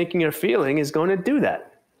how we're thinking or feeling is going to do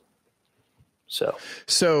that.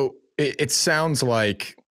 So it sounds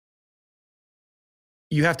like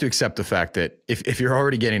you have to accept the fact that if you're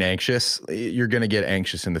already getting anxious, you're going to get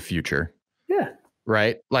anxious in the future. Yeah.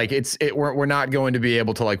 right? Like we're not going to be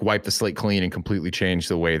able to like wipe the slate clean and completely change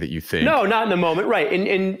the way that you think. No, not in the moment. Right.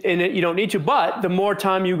 And you don't need to, but the more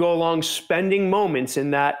time you go along spending moments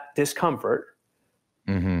in that discomfort,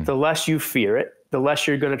 the less you fear it, the less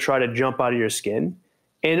you're going to try to jump out of your skin.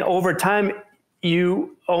 And over time,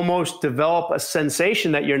 you almost develop a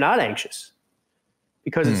sensation that you're not anxious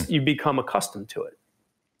because you become accustomed to it.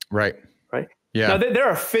 Right. Right. Yeah. Now, there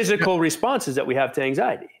are physical responses that we have to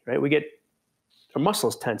anxiety, right? We get our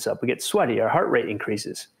muscles tense up, we get sweaty, our heart rate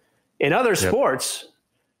increases. In other sports,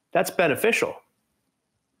 that's beneficial.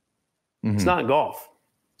 It's not golf.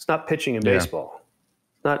 It's not pitching in baseball.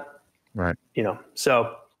 It's not, right.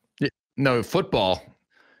 So. No, football.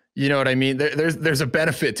 You know what I mean? There's a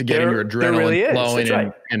benefit to getting your adrenaline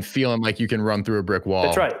flowing and feeling like you can run through a brick wall.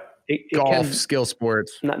 That's right. Golf, skill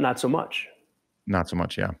sports. Not so much. Not so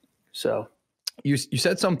much, yeah. So. You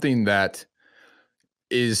said something that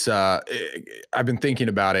is, I've been thinking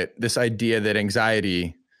about it, this idea that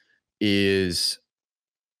anxiety it's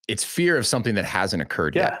fear of something that hasn't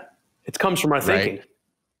occurred yet. Yeah, it comes from our thinking.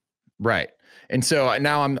 Right. And so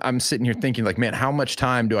now I'm sitting here thinking like, man, how much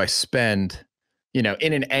time do I spend, in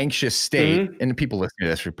an anxious state? And the people listening to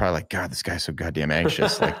this are probably like, God, this guy's so goddamn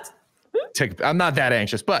anxious. Like, I'm not that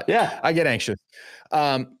anxious, but I get anxious.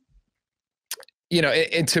 And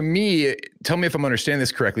to me, tell me if I'm understanding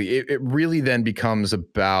this correctly. It really then becomes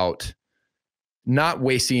about not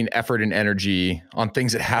wasting effort and energy on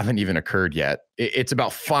things that haven't even occurred yet. It's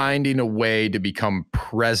about finding a way to become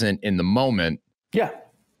present in the moment. Yeah.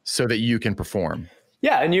 So that you can perform.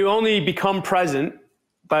 Yeah. And you only become present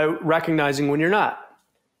by recognizing when you're not.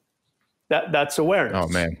 That's awareness. Oh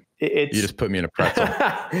man. You just put me in a pretzel.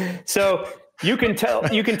 So you can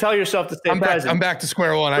tell yourself to stay present. I'm back to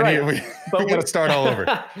square one. Right. We got to start all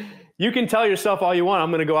over. You can tell yourself all you want. I'm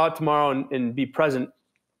going to go out tomorrow and be present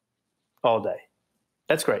all day.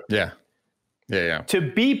 That's great. Yeah. To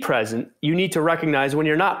be present, you need to recognize when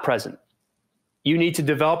you're not present. You need to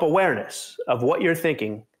develop awareness of what you're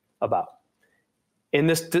thinking about. And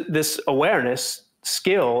this awareness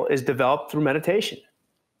skill is developed through meditation.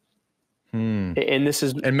 And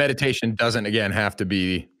meditation doesn't, again, have to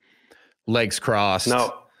be legs crossed.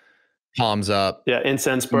 No. Palms up. Yeah.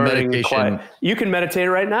 Incense burning. Quiet. You can meditate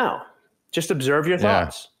right now. Just observe your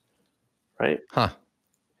thoughts. Right. Huh.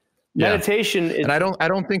 Meditation is, and I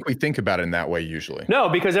don't think we think about it in that way usually. No,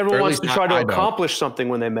 because everyone wants to try to accomplish something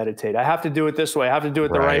when they meditate. I have to do it this way. I have to do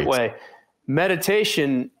it the right way.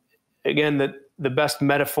 Meditation, again, the best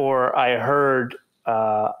metaphor I heard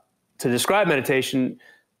to describe meditation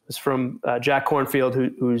was from Jack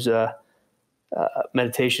Kornfield, who's a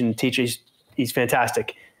meditation teacher. He's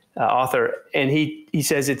fantastic author, and he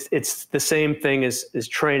says it's the same thing as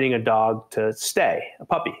training a dog to stay, a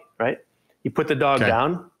puppy, right? You put the dog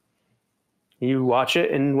down. You watch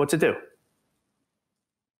it, and what's it do?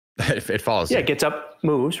 It follows. Yeah, it gets up,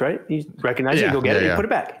 moves, right? You recognize it, you go get it, you put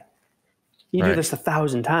it back. You do this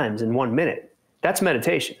 1,000 times in 1 minute. That's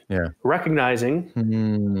meditation. Yeah. Recognizing,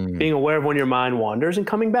 being aware of when your mind wanders and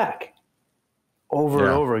coming back over and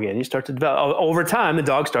over again. You start to develop. Over time, the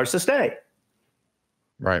dog starts to stay.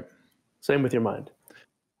 Right. Same with your mind.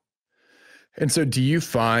 And so do you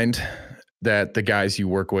find that the guys you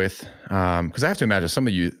work with, because I have to imagine some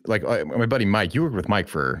of you, like my buddy Mike, you worked with Mike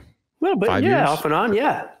for a little bit, 5 years? Off and on,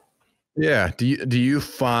 Yeah. Do you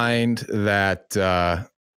find that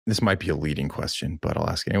this might be a leading question, but I'll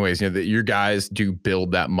ask it anyways, that your guys do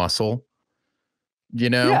build that muscle,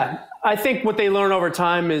 Yeah. I think what they learn over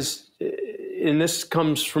time is, and this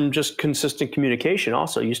comes from just consistent communication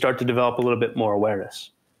also, you start to develop a little bit more awareness,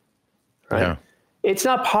 right? Yeah. It's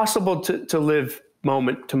not possible to live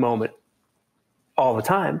moment to moment all the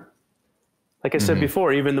time. Like I said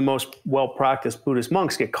before, even the most well-practiced Buddhist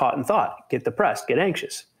monks get caught in thought, get depressed, get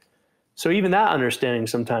anxious. So even that understanding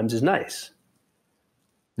sometimes is nice.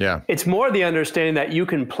 Yeah. It's more the understanding that you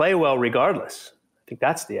can play well regardless. I think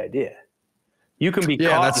that's the idea. You can be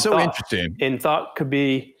caught that's so interesting. And thought could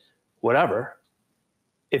be whatever.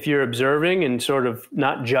 If you're observing and sort of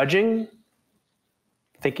not judging,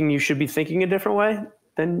 thinking you should be thinking a different way,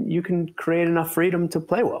 then you can create enough freedom to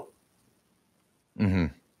play well.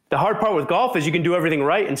 The hard part with golf is you can do everything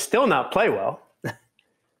right and still not play well.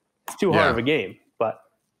 It's too hard of a game, but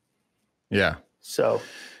so,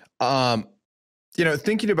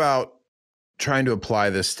 thinking about trying to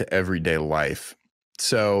apply this to everyday life.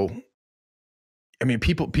 So, I mean,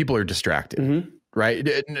 people are distracted, right?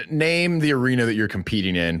 Name the arena that you're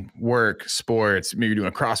competing in: work, sports, maybe you're doing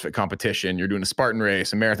a CrossFit competition, you're doing a Spartan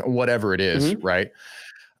race, a marathon, whatever it is, right?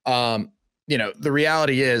 the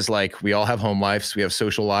reality is like we all have home lives. We have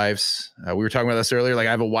social lives. We were talking about this earlier. Like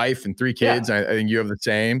I have a wife and 3 kids. Yeah. I think you have the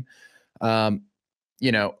same. How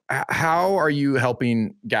are you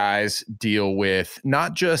helping guys deal with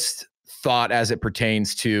not just thought as it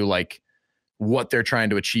pertains to like what they're trying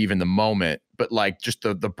to achieve in the moment, but like just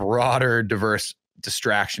the broader, diverse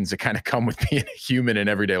distractions that kind of come with being a human in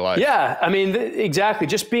everyday life? Yeah, I mean, exactly.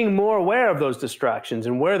 Just being more aware of those distractions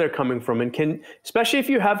and where they're coming from, and especially if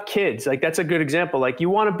you have kids, like that's a good example. Like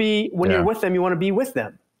you want to be, when you're with them, you want to be with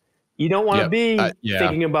them. You don't want to be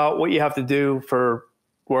thinking about what you have to do for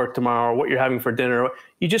work tomorrow or what you're having for dinner.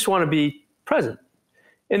 You just want to be present.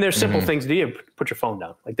 And there's simple things to do. You put your phone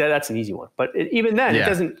down. Like that's an easy one. But even then, it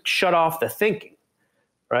doesn't shut off the thinking,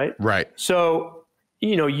 right? Right. So,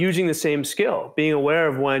 using the same skill, being aware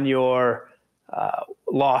of when you're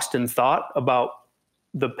lost in thought about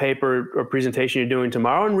the paper or presentation you're doing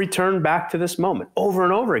tomorrow, and return back to this moment over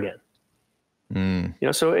and over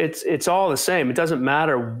again. So it's all the same. It doesn't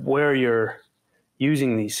matter where you're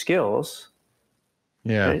using these skills.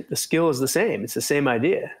 Yeah. Right? The skill is the same. It's the same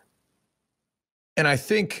idea. And I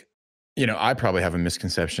think, I probably have a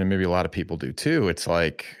misconception. Maybe a lot of people do too. It's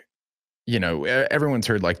like, everyone's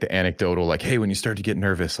heard like the anecdotal, like, hey, when you start to get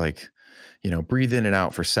nervous, like, breathe in and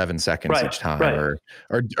out for 7 seconds each time,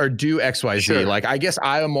 or do X, Y, Z. Sure. Like, I guess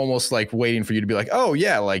I am almost like waiting for you to be like, oh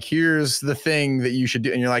yeah, like here's the thing that you should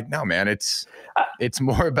do. And you're like, no, man, it's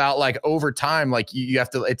more about like over time, like you have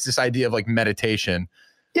to, it's this idea of like meditation.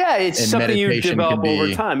 Yeah. It's something you develop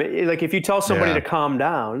over time. Like if you tell somebody to calm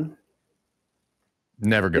down,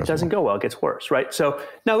 it doesn't go well. It gets worse. Right. So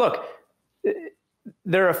now look,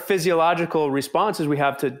 there are physiological responses we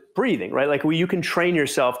have to breathing, right? Like you can train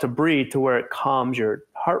yourself to breathe to where it calms your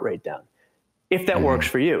heart rate down. If that works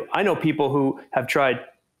for you. I know people who have tried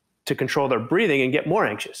to control their breathing and get more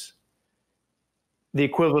anxious. The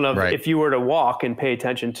equivalent of if you were to walk and pay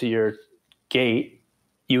attention to your gait,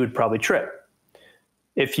 you would probably trip.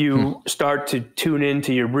 If you start to tune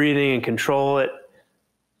into your breathing and control it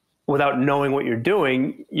without knowing what you're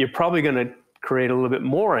doing, you're probably going to create a little bit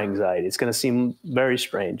more anxiety. It's going to seem very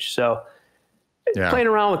strange. So playing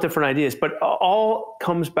around with different ideas, but all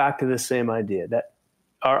comes back to the same idea that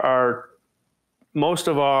our most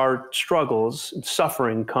of our struggles and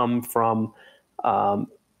suffering come from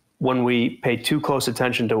when we pay too close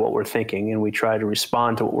attention to what we're thinking and we try to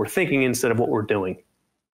respond to what we're thinking instead of what we're doing.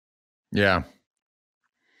 Yeah.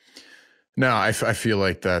 No, I feel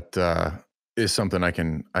like that is something I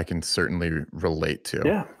can certainly relate to.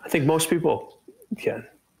 Yeah, I think most people can.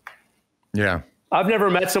 Yeah. I've never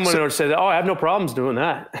met someone who would say that, oh, I have no problems doing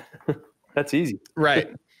that. That's easy. Right.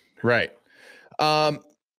 So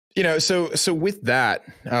with that,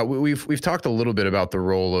 we've talked a little bit about the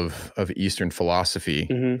role of Eastern philosophy.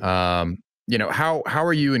 How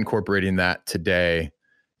are you incorporating that today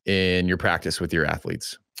in your practice with your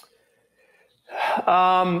athletes?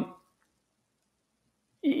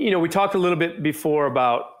 We talked a little bit before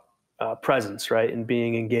about presence, right? And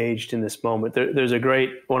being engaged in this moment. There's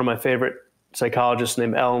one of my favorite psychologists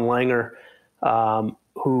named Ellen Langer,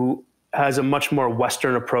 who has a much more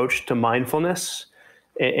Western approach to mindfulness.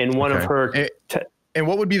 And one of her... And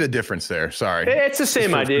what would be the difference there? Sorry. It's the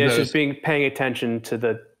same idea. It's just paying attention to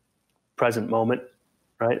the present moment,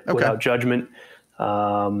 right? Okay. Without judgment.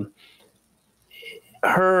 Her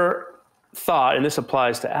thought, and this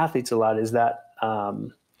applies to athletes a lot, is that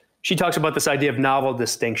she talks about this idea of novel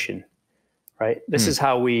distinction, right? This is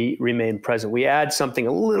how we remain present. We add something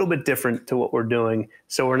a little bit different to what we're doing,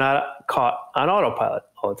 so we're not caught on autopilot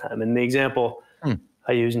all the time. And the example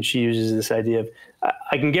I use, and she uses, this idea of,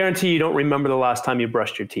 I can guarantee you don't remember the last time you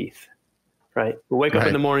brushed your teeth, right? You wake up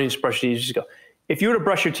in the morning, you just brush your teeth, you just go. If you were to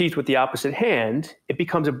brush your teeth with the opposite hand, it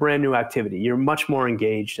becomes a brand new activity. You're much more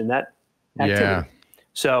engaged in that activity. Yeah.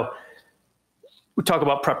 So we talk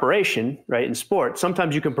about preparation, right? In sport,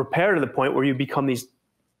 sometimes you can prepare to the point where you become these,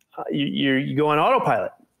 you go on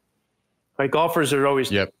autopilot, right? Golfers are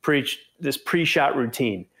always preach this pre-shot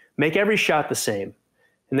routine. Make every shot the same.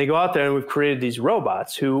 And they go out there, and we've created these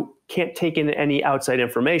robots who can't take in any outside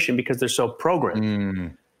information because they're so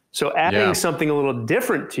programmed. So adding something a little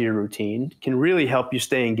different to your routine can really help you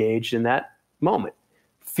stay engaged in that moment.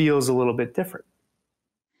 Feels a little bit different.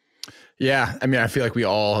 Yeah. I mean, I feel like we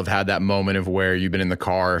all have had that moment of where you've been in the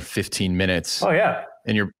car 15 minutes. Oh yeah.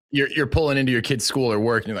 And you're pulling into your kid's school or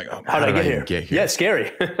work, and you're like, oh, how did I get here? Yeah, it's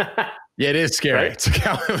scary. Yeah, it is scary. Right? It's like,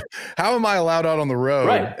 how am I allowed out on the road?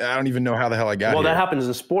 Right. I don't even know how the hell I got here. Well, that happens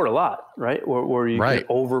in sport a lot, right? Where you can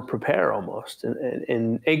over-prepare almost.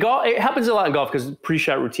 And it happens a lot in golf because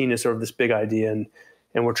pre-shot routine is sort of this big idea,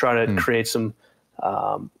 and we're trying to create some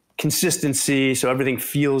consistency. So everything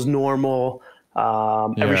feels normal.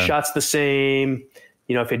 Every shot's the same.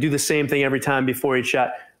 You know, if you do the same thing every time before each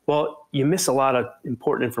shot, well, you miss a lot of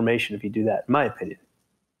important information if you do that, in my opinion.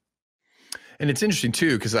 And it's interesting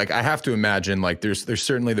too, because like I have to imagine like there's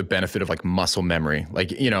certainly the benefit of like muscle memory,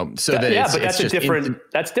 like, you know, so that yeah, but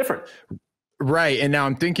that's different. Right. And now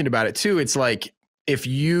I'm thinking about it too. It's like if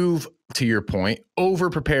you've, to your point,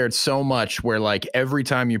 over prepared so much where like every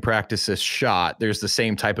time you practice a shot, there's the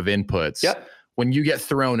same type of inputs. Yep. When you get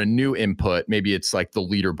thrown a new input, maybe it's like the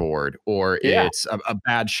leaderboard or it's a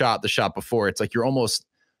bad shot the shot before, it's like you're almost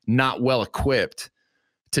not well equipped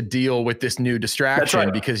to deal with this new distraction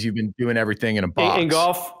because you've been doing everything in a box. In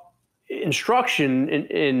golf, instruction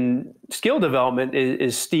in skill development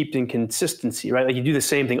is steeped in consistency, right? Like you do the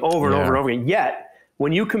same thing over and over and over again. Yet,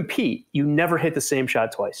 when you compete, you never hit the same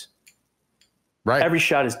shot twice. Right. Every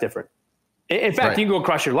shot is different. In fact, you can go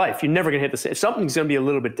across your life. You're never going to hit the same. Something's going to be a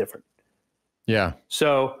little bit different. Yeah.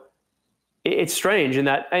 So it's strange in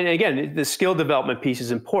that, and again, the skill development piece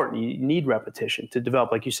is important. You need repetition to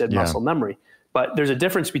develop, like you said, muscle memory. But there's a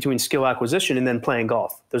difference between skill acquisition and then playing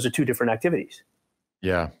golf. Those are two different activities.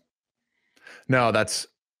 Yeah. No, that's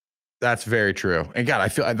very true. And God, I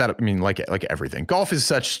feel that, I mean, like everything. Golf is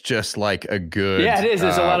such just like a good. Yeah, it is.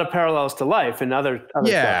 There's a lot of parallels to life and other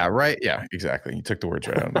yeah, stuff. Right. Yeah, exactly. You took the words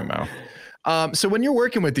right out of my mouth. So when you're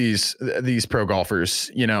working with these pro golfers,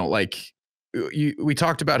 you know, like we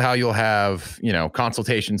talked about how you'll have, you know,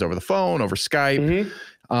 consultations over the phone, over Skype.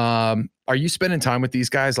 Are you spending time with these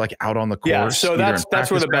guys like out on the course? Yeah, so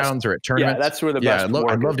that's where the best or at tournaments? Yeah, that's where the best.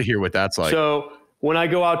 I'd love to hear what that's like. So when I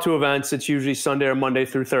go out to events, it's usually Sunday or Monday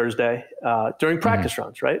through Thursday during practice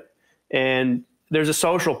rounds, right? And there's a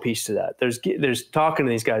social piece to that. There's talking to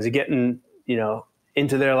these guys, getting, you know,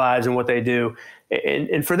 into their lives and what they do,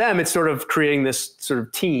 and for them, it's sort of creating this sort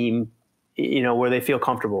of team, you know, where they feel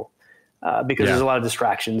comfortable. Because there's a lot of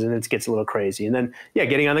distractions and it gets a little crazy. And then,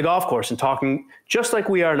 getting on the golf course and talking just like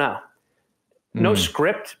we are now. No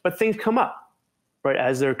script, but things come up, right?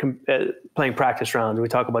 As they're playing practice rounds, we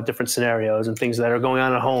talk about different scenarios and things that are going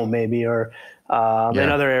on at home maybe, or in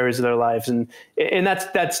other areas of their lives. And that's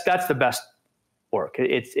the best work.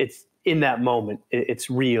 It's in that moment. It's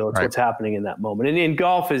real. It's what's happening in that moment. And in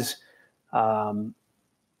golf is,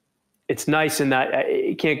 it's nice in that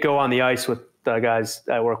you can't go on the ice with the guys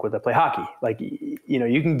I work with that play hockey. Like, you know,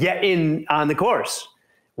 you can get in on the course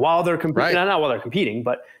while they're competing, not while they're competing,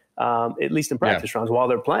 but at least in practice rounds while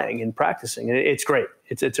they're playing and practicing. And it's great.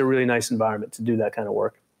 It's a really nice environment to do that kind of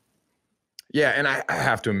work. Yeah. And I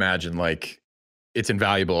have to imagine like it's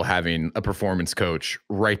invaluable having a performance coach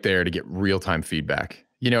right there to get real-time feedback.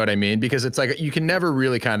 You know what I mean? Because it's like, you can never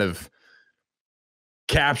really kind of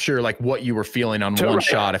capture like what you were feeling on one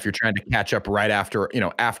shot if you're trying to catch up right after, you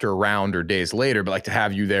know, after a round or days later, but like to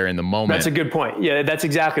have you there in the moment. That's a good point. Yeah, that's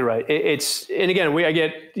exactly right. And again,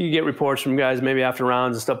 you get reports from guys maybe after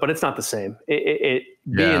rounds and stuff, but it's not the same.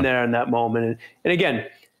 Being there in that moment. And again,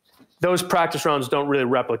 those practice rounds don't really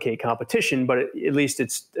replicate competition, but at least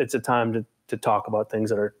it's a time to talk about things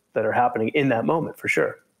that are happening in that moment for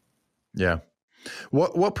sure. Yeah.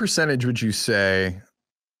 What percentage would you say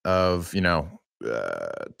of, you know,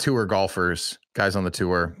 tour golfers, guys on the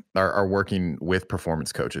tour are working with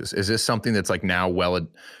performance coaches? Is this something that's like now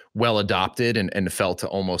well adopted and felt to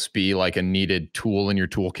almost be like a needed tool in your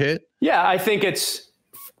toolkit? Yeah, I think it's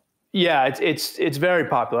very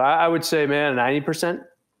popular. I would say, man, 90%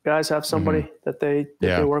 guys have somebody that they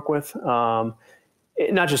work with.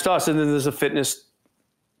 Not just us. And then there's a fitness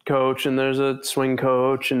coach and there's a swing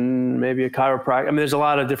coach and maybe a chiropractor. I mean, there's a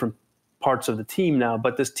lot of different parts of the team now,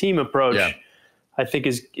 but this team approach I think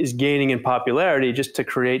is gaining in popularity just to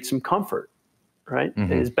create some comfort, right?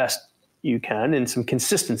 As best you can, and some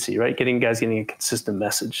consistency, right? Getting a consistent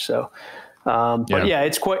message. So, but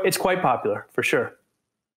it's quite popular for sure.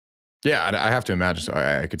 Yeah, I have to imagine. So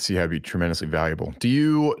I could see how it'd be tremendously valuable.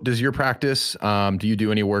 Does your practice, do you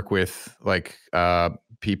do any work with like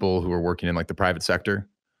people who are working in like the private sector?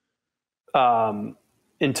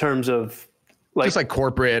 In terms of like, just like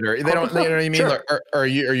corporate, or they don't, you know what I mean? Sure. Like, are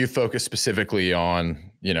you focused specifically on,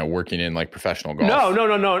 you know, working in like professional golf?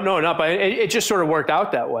 No, not by it just sort of worked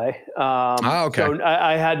out that way. Okay. So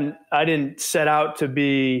I didn't set out to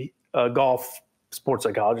be a golf sports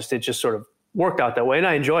psychologist. It just sort of worked out that way, and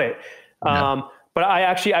I enjoy it. But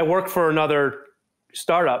I work for another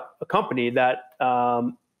startup, a company that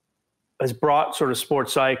has brought sort of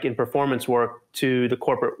sports psych and performance work to the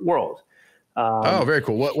corporate world. Very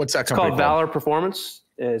cool. What's that it's called? Valor Performance.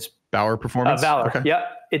 It's Valor Performance? Valor. Okay. Yeah.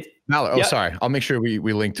 Valor. Oh, sorry. I'll make sure we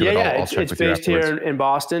link to it. I'll check it's based here in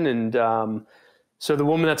Boston. And So the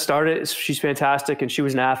woman that started, she's fantastic, and she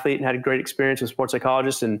was an athlete and had a great experience with sports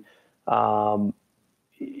psychologist, and went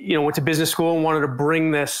to business school and wanted to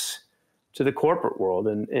bring this to the corporate world,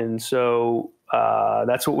 and so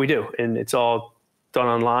that's what we do, and it's all done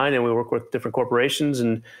online, and we work with different corporations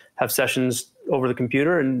and have sessions over the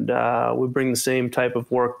computer, and we bring the same type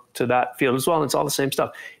of work to that field as well, and it's all the same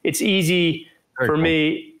stuff. It's easy for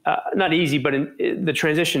me, not easy, but the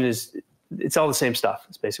transition is. It's all the same stuff.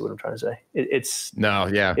 That's basically what I'm trying to say. It's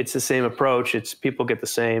the same approach. It's people get the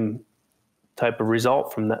same type of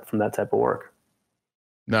result from that type of work.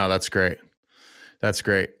 No, that's great. That's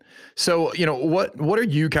great. So, what are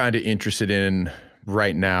you kind of interested in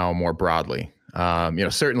right now more broadly?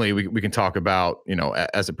 Certainly we can talk about,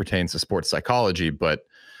 as it pertains to sports psychology, but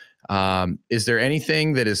is there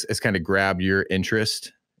anything that has kind of grabbed your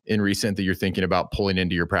interest in recent that you're thinking about pulling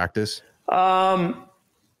into your practice?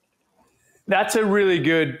 That's a really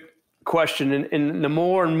good question. And the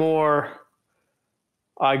more and more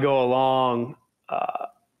I go along,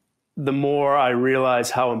 the more I realize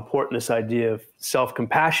how important this idea of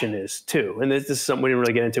self-compassion is too. And this is something we didn't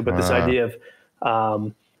really get into, but this idea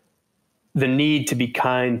of the need to be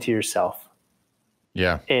kind to yourself.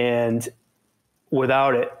 Yeah. And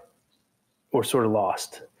without it, we're sort of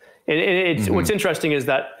lost. And it's what's interesting is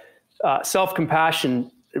that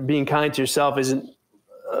self-compassion, being kind to yourself, isn't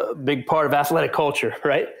a big part of athletic culture,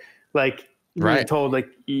 right? Like you're told, like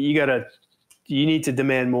you need to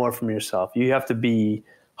demand more from yourself. You have to be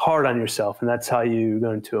hard on yourself, and that's how you're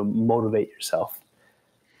going to motivate yourself.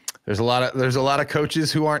 There's a lot of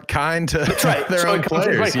coaches who aren't kind to their own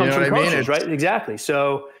players. You know what I mean? Coaches, right? Exactly.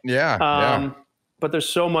 So but there's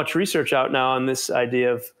so much research out now on this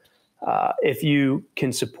idea of if you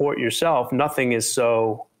can support yourself, nothing is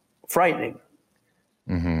so frightening.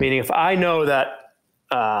 Meaning, if I know that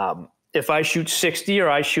if I shoot 60 or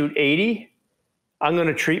I shoot 80, I'm going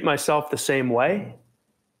to treat myself the same way.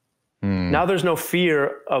 Now there's no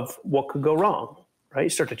fear of what could go wrong, right? You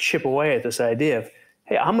start to chip away at this idea of,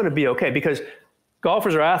 hey, I'm going to be okay, because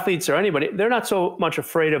golfers or athletes or anybody, they're not so much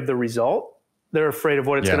afraid of the result. They're afraid of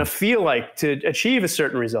what it's going to feel like to achieve a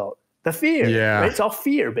certain result. The fear, right? It's all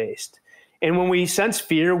fear-based. And when we sense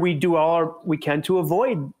fear, we do all we can to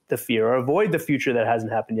avoid the fear or avoid the future that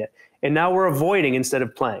hasn't happened yet. And now we're avoiding instead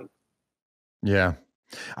of playing. Yeah.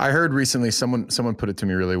 I heard recently someone put it to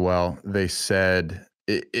me really well. They said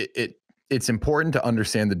it's important to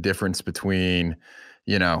understand the difference between,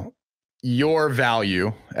 your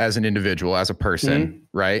value as an individual, as a person,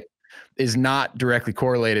 right, is not directly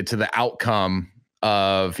correlated to the outcome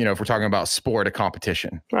of, if we're talking about sport, a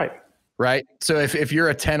competition. Right. So if you're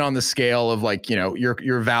a 10 on the scale of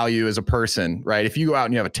your value as a person, right? If you go out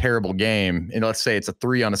and you have a terrible game and let's say it's a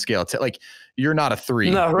 3 on a scale, you're not a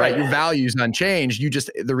 3, right? Your value's unchanged.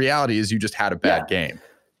 The reality is you just had a bad game.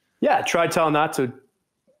 Yeah. Try telling that to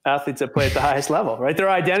athletes that play at the highest level, right? Their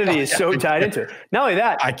identity is so tied into it. Not only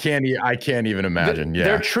that, I can't even imagine.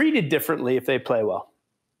 They're treated differently if they play well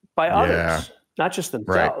by others, not just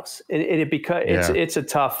themselves. And it's a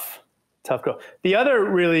tough goal. The other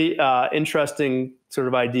really interesting sort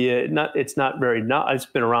of idea, it's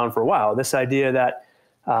been around for a while, this idea that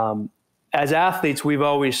as athletes, we've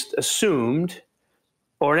always assumed,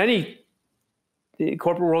 or in any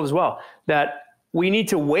corporate world as well, that we need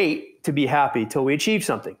to wait to be happy till we achieve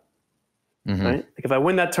something, right? Like if I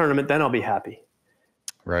win that tournament, then I'll be happy.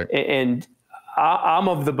 Right. And I'm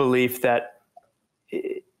of the belief that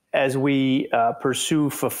as we pursue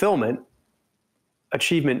fulfillment,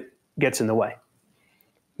 achievement gets in the way.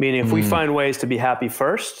 Meaning if we find ways to be happy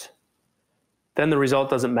first, then the result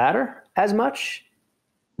doesn't matter as much.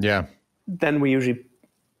 Yeah. Then we usually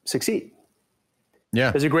succeed. Yeah.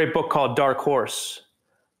 There's a great book called Dark Horse.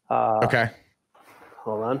 Okay.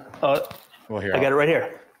 Hold on. I got it right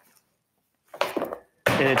here.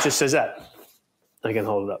 And it just says that. I can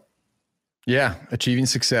hold it up. Yeah. Achieving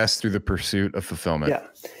success through the pursuit of fulfillment. Yeah.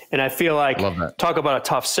 And I feel like, talk about a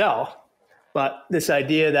tough sell, but this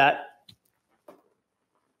idea that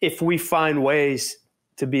if we find ways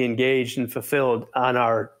to be engaged and fulfilled on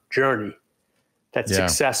our journey, that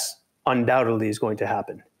success undoubtedly is going to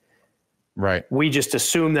happen. Right. We just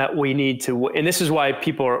assume that we need to, and this is why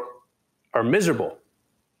people are miserable.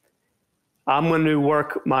 I'm going to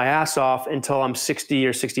work my ass off until I'm 60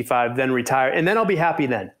 or 65, then retire, and then I'll be happy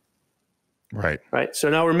then. Right. Right. So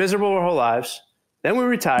now we're miserable our whole lives. Then we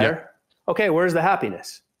retire. Yep. Okay, where's the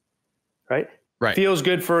happiness? Right. Feels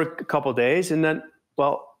good for a couple of days, and then,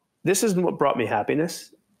 well, this isn't what brought me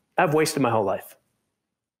happiness. I've wasted my whole life.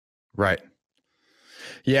 Right.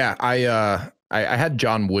 Yeah. I had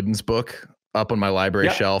John Wooden's book up on my library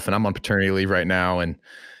shelf, and I'm on paternity leave right now. And,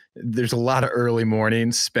 there's a lot of early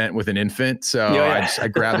mornings spent with an infant. So I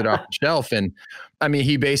grabbed it off the shelf. And I mean,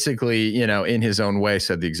 he basically, you know, in his own way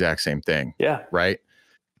said the exact same thing. Yeah. Right.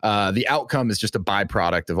 The outcome is just a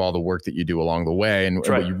byproduct of all the work that you do along the way. And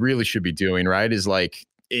what you really should be doing, right, is like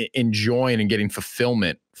enjoying and getting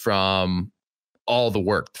fulfillment from all the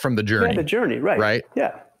work, from the journey. Yeah, the journey, right. Right?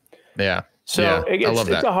 Yeah. Yeah. So I love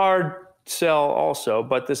that. It's a hard sell also,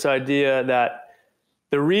 but this idea that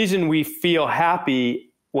the reason we feel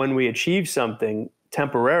happy when we achieve something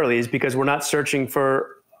temporarily is because we're not searching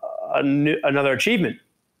for another achievement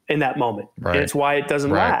in that moment. Right. And it's why it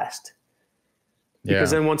doesn't last.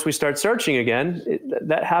 Because then once we start searching again,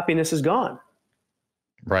 that happiness is gone.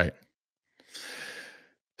 Right.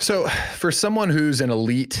 So for someone who's an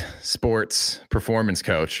elite sports performance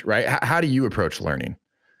coach, right, how do you approach learning?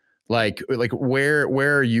 Like where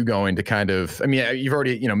are you going to kind of, I mean, you've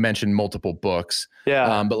already, you know, mentioned multiple books,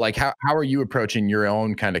 but like, how are you approaching your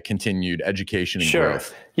own kind of continued education and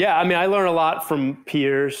growth? Yeah. I mean, I learn a lot from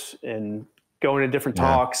peers and going to different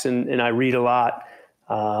talks and I read a lot.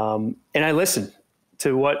 And I listen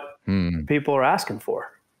to what people are asking for,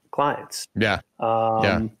 clients.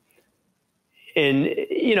 And,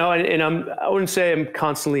 you know, I wouldn't say I'm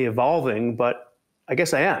constantly evolving, but I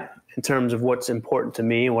guess I am in terms of what's important to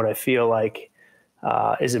me and what I feel like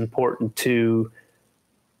is important to,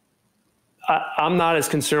 I'm not as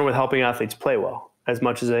concerned with helping athletes play well as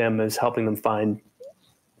much as I am as helping them find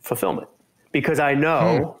fulfillment, because I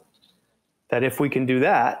know that if we can do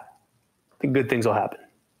that, then good things will happen.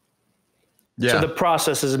 So the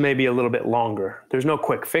process is maybe a little bit longer. There's no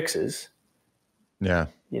quick fixes. You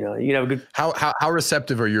know, you can have a good. How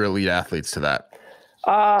receptive are your elite athletes to that?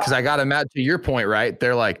 Because I got to imagine, to your point, right?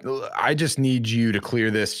 They're like, I just need you to clear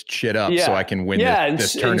this shit up so I can win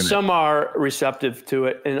this tournament. And some are receptive to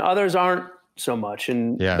it, and others aren't so much.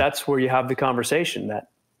 And that's where you have the conversation that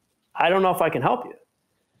I don't know if I can help you.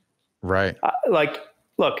 Right. Like,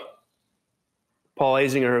 look, Paul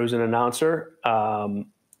Azinger, who's an announcer,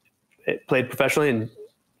 played professionally and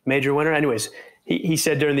major winner. Anyways, he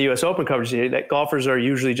said during the U.S. Open coverage that golfers are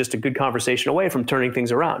usually just a good conversation away from turning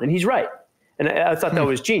things around. And he's right. And I thought that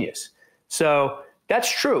was genius. So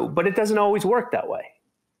that's true, but it doesn't always work that way.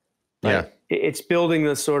 Right? It's building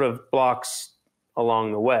the sort of blocks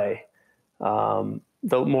along the way, the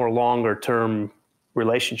more longer term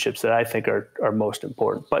relationships that I think are most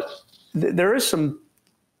important. But there is something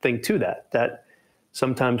to that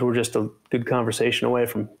sometimes we're just a good conversation away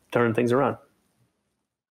from turning things around.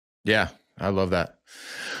 Yeah, I love that.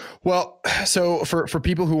 Well, so for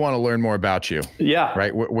people who want to learn more about you,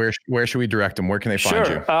 right, where should we direct them? Where can they find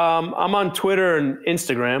you? I'm on Twitter and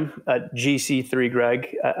Instagram at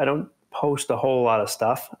GC3Greg. I don't post a whole lot of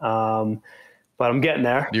stuff, but I'm getting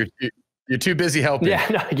there. You're too busy helping. I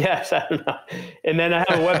don't know. And then I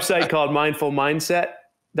have a website called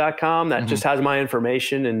mindfulmindset.com that just has my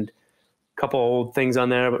information and a couple old things on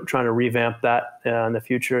there, but I'm trying to revamp that in the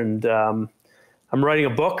future. And I'm writing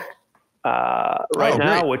a book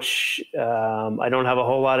now, which I don't have a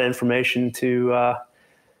whole lot of information to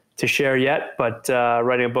share yet, but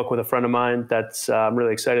writing a book with a friend of mine that's I'm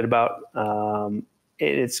really excited about.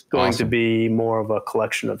 It's going to be more of a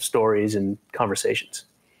collection of stories and conversations.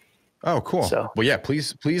 Oh, cool. So, well,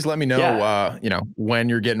 please let me know, when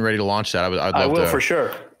you're getting ready to launch that. I'd love to. I will for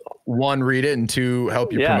sure. One, read it, and two,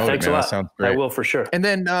 help you promote it. Man. That sounds great. I will for sure. And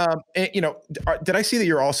then, did I see that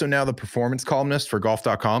you're also now the performance columnist for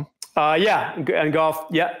golf.com? And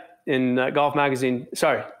golf. In Golf Magazine.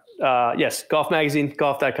 Sorry. Yes. Golf Magazine,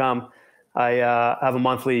 golf.com. I have a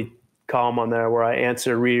monthly column on there where I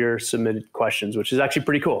answer reader submitted questions, which is actually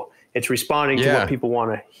pretty cool. It's responding to what people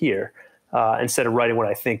want to hear instead of writing what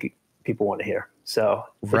I think people want to hear. So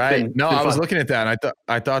I was looking at that and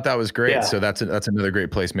I thought that was great. So that's another great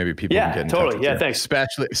place. Maybe people can get in touch with you. Thanks.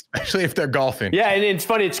 Especially if they're golfing. Yeah. And it's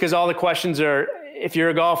funny. It's because all the questions are, if you're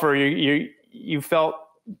a golfer, you felt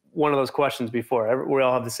one of those questions before. We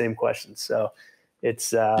all have the same questions. So it's,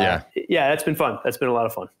 that's been fun. That's been a lot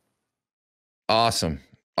of fun. Awesome.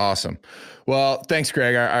 Well, thanks,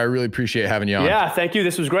 Greg. I really appreciate having you on. Yeah. Thank you.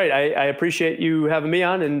 This was great. I appreciate you having me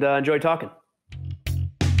on and enjoyed talking.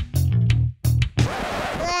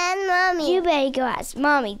 Mommy, you better go ask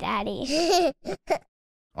Mommy, Daddy.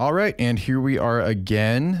 All right. And here we are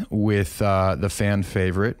again with the fan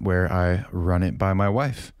favorite where I run it by my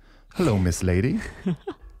wife. Hello, Miss Lady.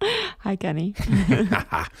 Hi, Kenny.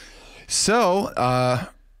 So,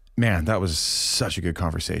 man, that was such a good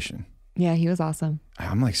conversation. Yeah, he was awesome.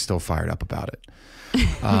 I'm like still fired up about it.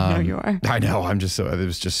 I know you are. I know. It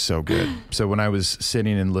was just so good. So when I was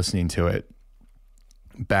sitting and listening to it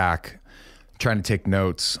back trying to take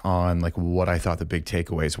notes on like what I thought the big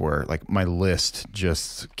takeaways were. Like my list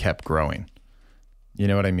just kept growing. You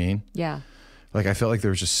know what I mean? Yeah. Like I felt like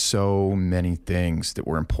there was just so many things that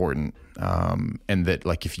were important, and that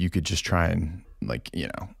like if you could just try and like, you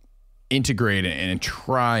know, integrate it and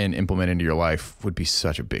try and implement into your life would be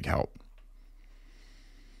such a big help.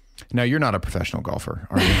 Now, you're not a professional golfer,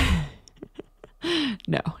 are you?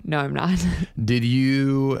 No, I'm not. Did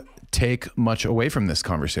you take much away from this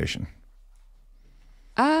conversation?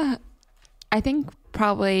 I think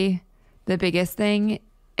probably the biggest thing,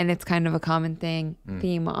 and it's kind of a common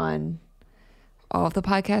theme on all of the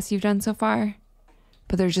podcasts you've done so far,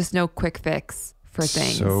 but there's just no quick fix for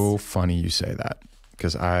things. So funny you say that,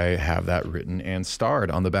 because I have that written and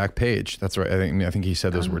starred on the back page. That's right. I think he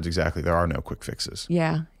said those words exactly. There are no quick fixes.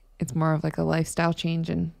 Yeah. It's more of like a lifestyle change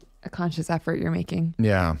and a conscious effort you're making.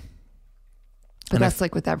 Yeah. But that's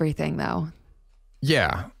like with everything though.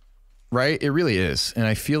 Yeah. Right. It really is. And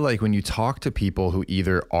I feel like when you talk to people who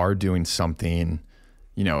either are doing something,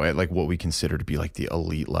 you know, at like what we consider to be like the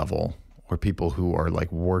elite level, or people who are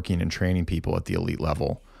like working and training people at the elite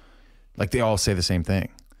level, like they all say the same thing.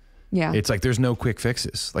 Yeah. It's like, there's no quick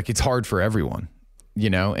fixes. Like it's hard for everyone, you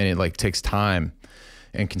know, and it like takes time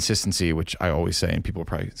and consistency, which I always say, and people are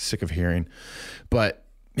probably sick of hearing, but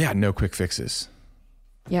yeah, no quick fixes.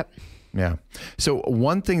 Yep. Yeah. So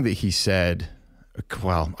one thing that he said,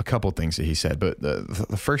 well, a couple of things that he said, but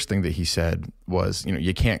the first thing that he said was, you know,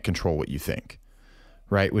 you can't control what you think,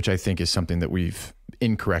 right? Which I think is something that we've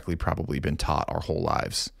incorrectly probably been taught our whole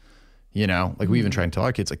lives. You know, like we even try and tell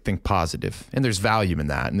our kids, like, think positive, and there's value in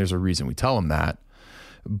that. And there's a reason we tell them that.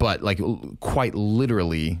 But like quite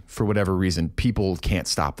literally, for whatever reason, people can't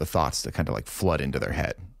stop the thoughts that kind of like flood into their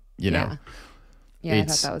head, you know? Yeah, I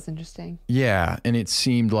thought that was interesting. Yeah. And it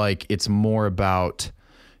seemed like it's more about,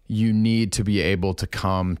 you need to be able to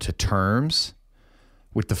come to terms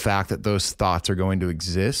with the fact that those thoughts are going to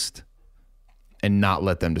exist and not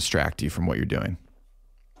let them distract you from what you're doing.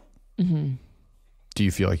 Mm-hmm. Do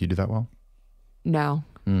you feel like you do that well? No.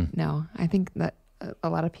 No. I think that a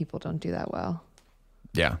lot of people don't do that well.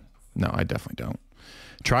 Yeah. No, I definitely don't.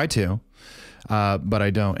 Try to, but I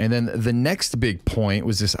don't. And then the next big point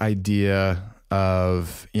was this idea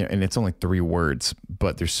of, you know, and it's only 3 words,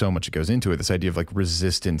 but there's so much that goes into it. This idea of like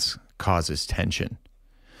resistance causes tension,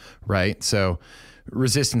 right? So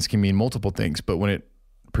resistance can mean multiple things, but when it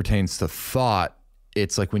pertains to thought,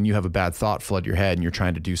 it's like when you have a bad thought flood your head and you're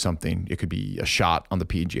trying to do something. It could be a shot on the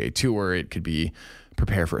PGA Tour. It could be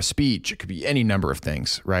prepare for a speech. It could be any number of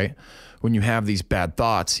things, right? When you have these bad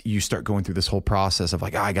thoughts, you start going through this whole process of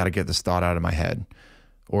like, I got to get this thought out of my head.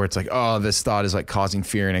 Or it's like, oh, this thought is like causing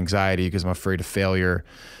fear and anxiety because I'm afraid of failure.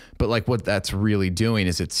 But like what that's really doing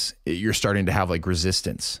is you're starting to have like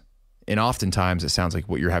resistance. And oftentimes it sounds like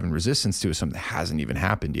what you're having resistance to is something that hasn't even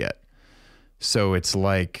happened yet. So it's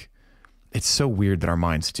like, it's so weird that our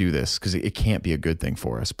minds do this because it can't be a good thing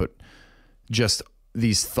for us. But just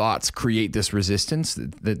these thoughts create this resistance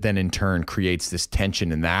that then in turn creates this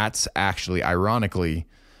tension. And that's actually, ironically,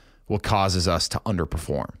 what causes us to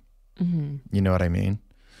underperform. Mm-hmm. You know what I mean?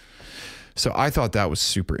 So I thought that was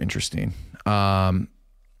super interesting. The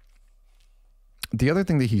other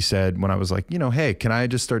thing that he said when I was like, you know, hey, can I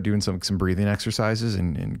just start doing some breathing exercises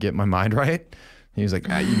and get my mind right? He was like,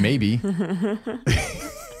 maybe.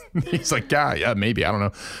 He's like, yeah, maybe. I don't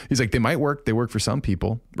know. He's like, they might work. They work for some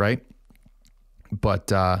people, right?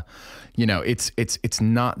 But, you know, it's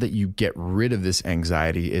not that you get rid of this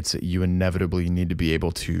anxiety. It's that you inevitably need to be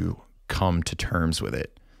able to come to terms with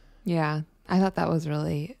it. Yeah. I thought that was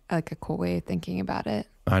really like a cool way of thinking about it.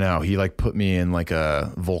 I know. He like put me in like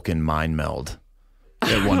a Vulcan mind meld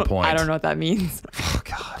at one point. I don't know what that means. Oh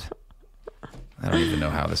God. I don't even know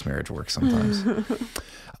how this marriage works sometimes.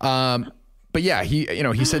 But yeah,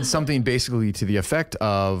 he said something basically to the effect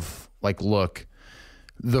of like, look,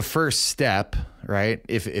 the first step, right?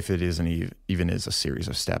 If it isn't even is a series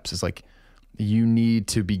of steps, is like, you need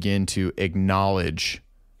to begin to acknowledge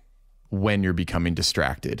when you're becoming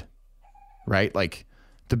distracted, right? Like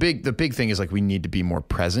the big thing is like, we need to be more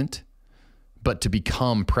present, but to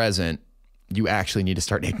become present, you actually need to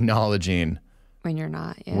start acknowledging when you're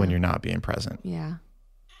not, when you're not being present. Yeah.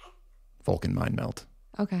 Vulcan mind melt.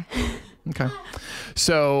 Okay. Okay.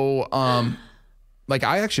 So, like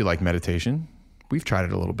I actually like meditation. We've tried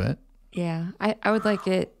it a little bit. Yeah. I would like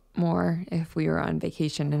it more if we were on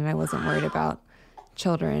vacation and I wasn't worried about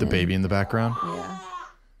children. The baby in the background. Yeah.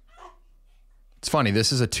 It's funny.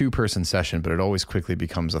 This is a 2-person session, but it always quickly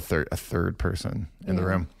becomes a third person in the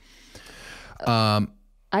room.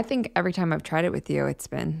 I think every time I've tried it with you, it's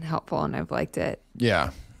been helpful and I've liked it.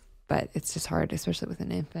 Yeah. But it's just hard, especially with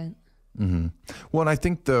an infant. Mm-hmm. Well, and I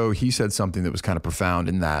think though he said something that was kind of profound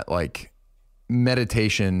in that, like,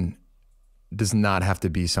 meditation does not have to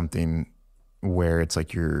be something where it's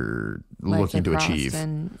like you're looking to achieve.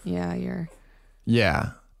 And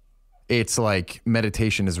yeah. It's like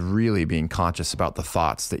meditation is really being conscious about the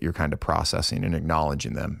thoughts that you're kind of processing and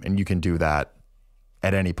acknowledging them. And you can do that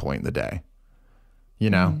at any point in the day, you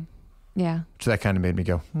know? Yeah. So that kind of made me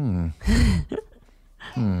go,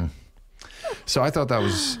 So I thought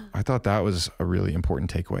that was a really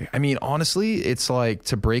important takeaway. I mean, honestly, it's like,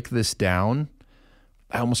 to break this down,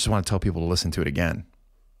 I almost just want to tell people to listen to it again,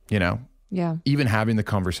 you know? Yeah. Even having the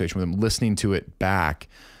conversation with them, listening to it back,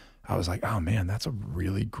 I was like, oh man, that's a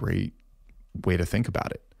really great way to think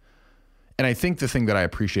about it. And I think the thing that I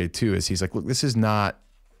appreciate too is he's like, look, this is not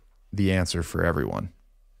the answer for everyone,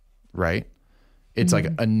 right? It's like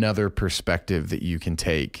another perspective that you can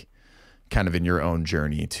take kind of in your own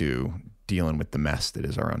journey to dealing with the mess that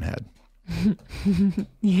is our own head.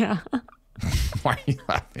 Yeah. Why are you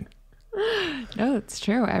laughing? No, it's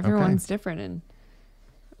true. Everyone's different, and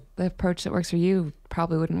the approach that works for you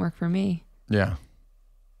probably wouldn't work for me. Yeah.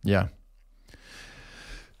 Yeah.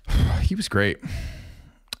 He was great.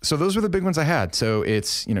 So those were the big ones I had. So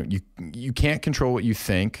it's, you know, you can't control what you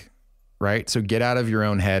think, right? So get out of your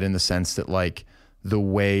own head in the sense that, like,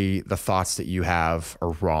 the thoughts that you have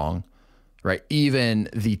are wrong, right? Even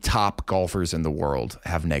the top golfers in the world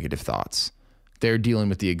have negative thoughts. They're dealing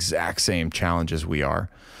with the exact same challenges we are.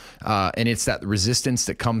 And it's that resistance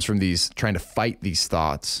that comes from trying to fight these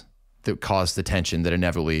thoughts that cause the tension that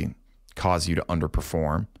inevitably cause you to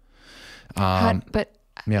underperform. But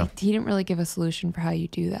yeah. He didn't really give a solution for how you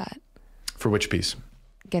do that. For which piece?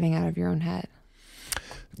 Getting out of your own head.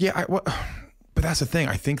 Yeah. But that's the thing.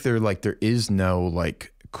 I think there is no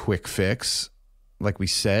like quick fix. Like we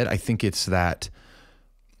said, I think it's that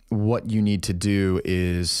what you need to do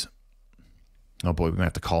is, oh boy, we're gonna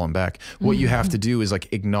have to call him back. What you have to do is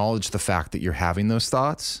like acknowledge the fact that you're having those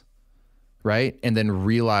thoughts, right? And then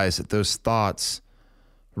realize that those thoughts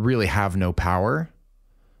really have no power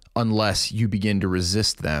unless you begin to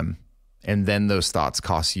resist them. And then those thoughts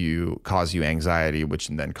cause you anxiety, which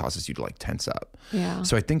then causes you to like tense up. Yeah.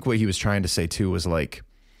 So I think what he was trying to say too was like,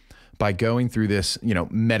 by going through this, you know,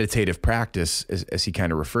 meditative practice, as he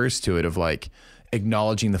kind of refers to it, of like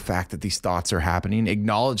acknowledging the fact that these thoughts are happening,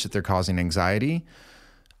 acknowledge that they're causing anxiety,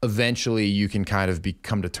 eventually you can kind of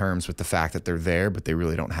come to terms with the fact that they're there, but they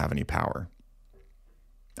really don't have any power.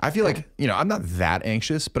 I feel like, you know, I'm not that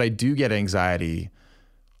anxious, but I do get anxiety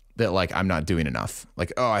that like I'm not doing enough.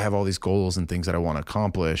 Like, oh, I have all these goals and things that I want to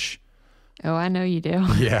accomplish. Oh, I know you do.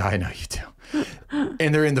 Yeah, I know you do.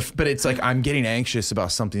 And they're but it's like I'm getting anxious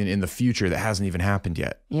about something in the future that hasn't even happened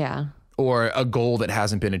yet. Yeah. Or a goal that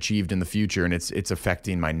hasn't been achieved in the future, and it's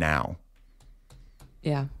affecting my now.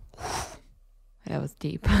 Yeah. That was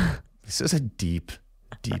deep. This is a deep,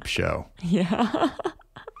 deep show. Yeah.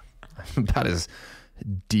 About as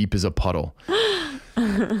deep as a puddle.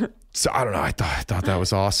 So I don't know. I thought that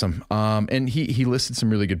was awesome. And he listed some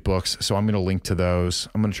really good books. So I'm going to link to those.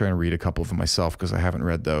 I'm going to try and read a couple of them myself because I haven't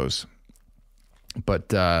read those.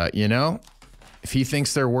 But, you know, if he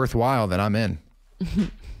thinks they're worthwhile, then I'm in.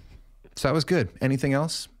 So that was good. Anything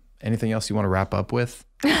else? Anything else you want to wrap up with?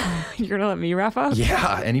 You're going to let me wrap up?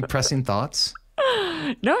 Yeah. Any pressing thoughts?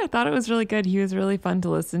 No, I thought it was really good. He was really fun to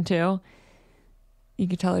listen to. You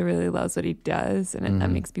could tell he really loves what he does, and that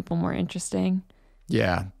makes people more interesting.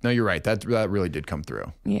 Yeah. No, you're right. That really did come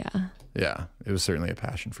through. Yeah. Yeah. It was certainly a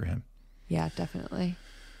passion for him. Yeah, definitely.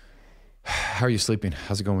 How are you sleeping?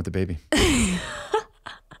 How's it going with the baby?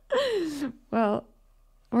 Well,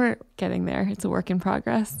 we're getting there. It's a work in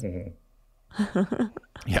progress.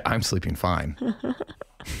 Yeah, I'm sleeping fine.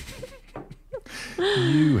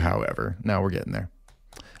 You, however, now we're getting there.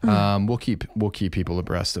 We'll keep people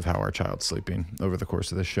abreast of how our child's sleeping over the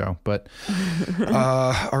course of this show. But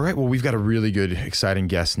all right, well, we've got a really good, exciting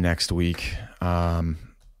guest next week.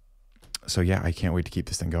 So yeah, I can't wait to keep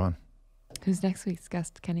this thing going. Who's next week's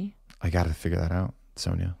guest, Kenny? I got to figure that out,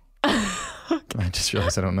 Sonia. I just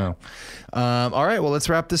realized I don't know. All right, well, let's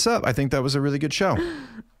wrap this up. I think that was a really good show.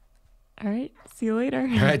 All right, see you later.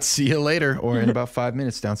 All right, see you later, or in about 5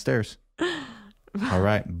 minutes downstairs. All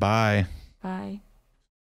right, bye. Bye.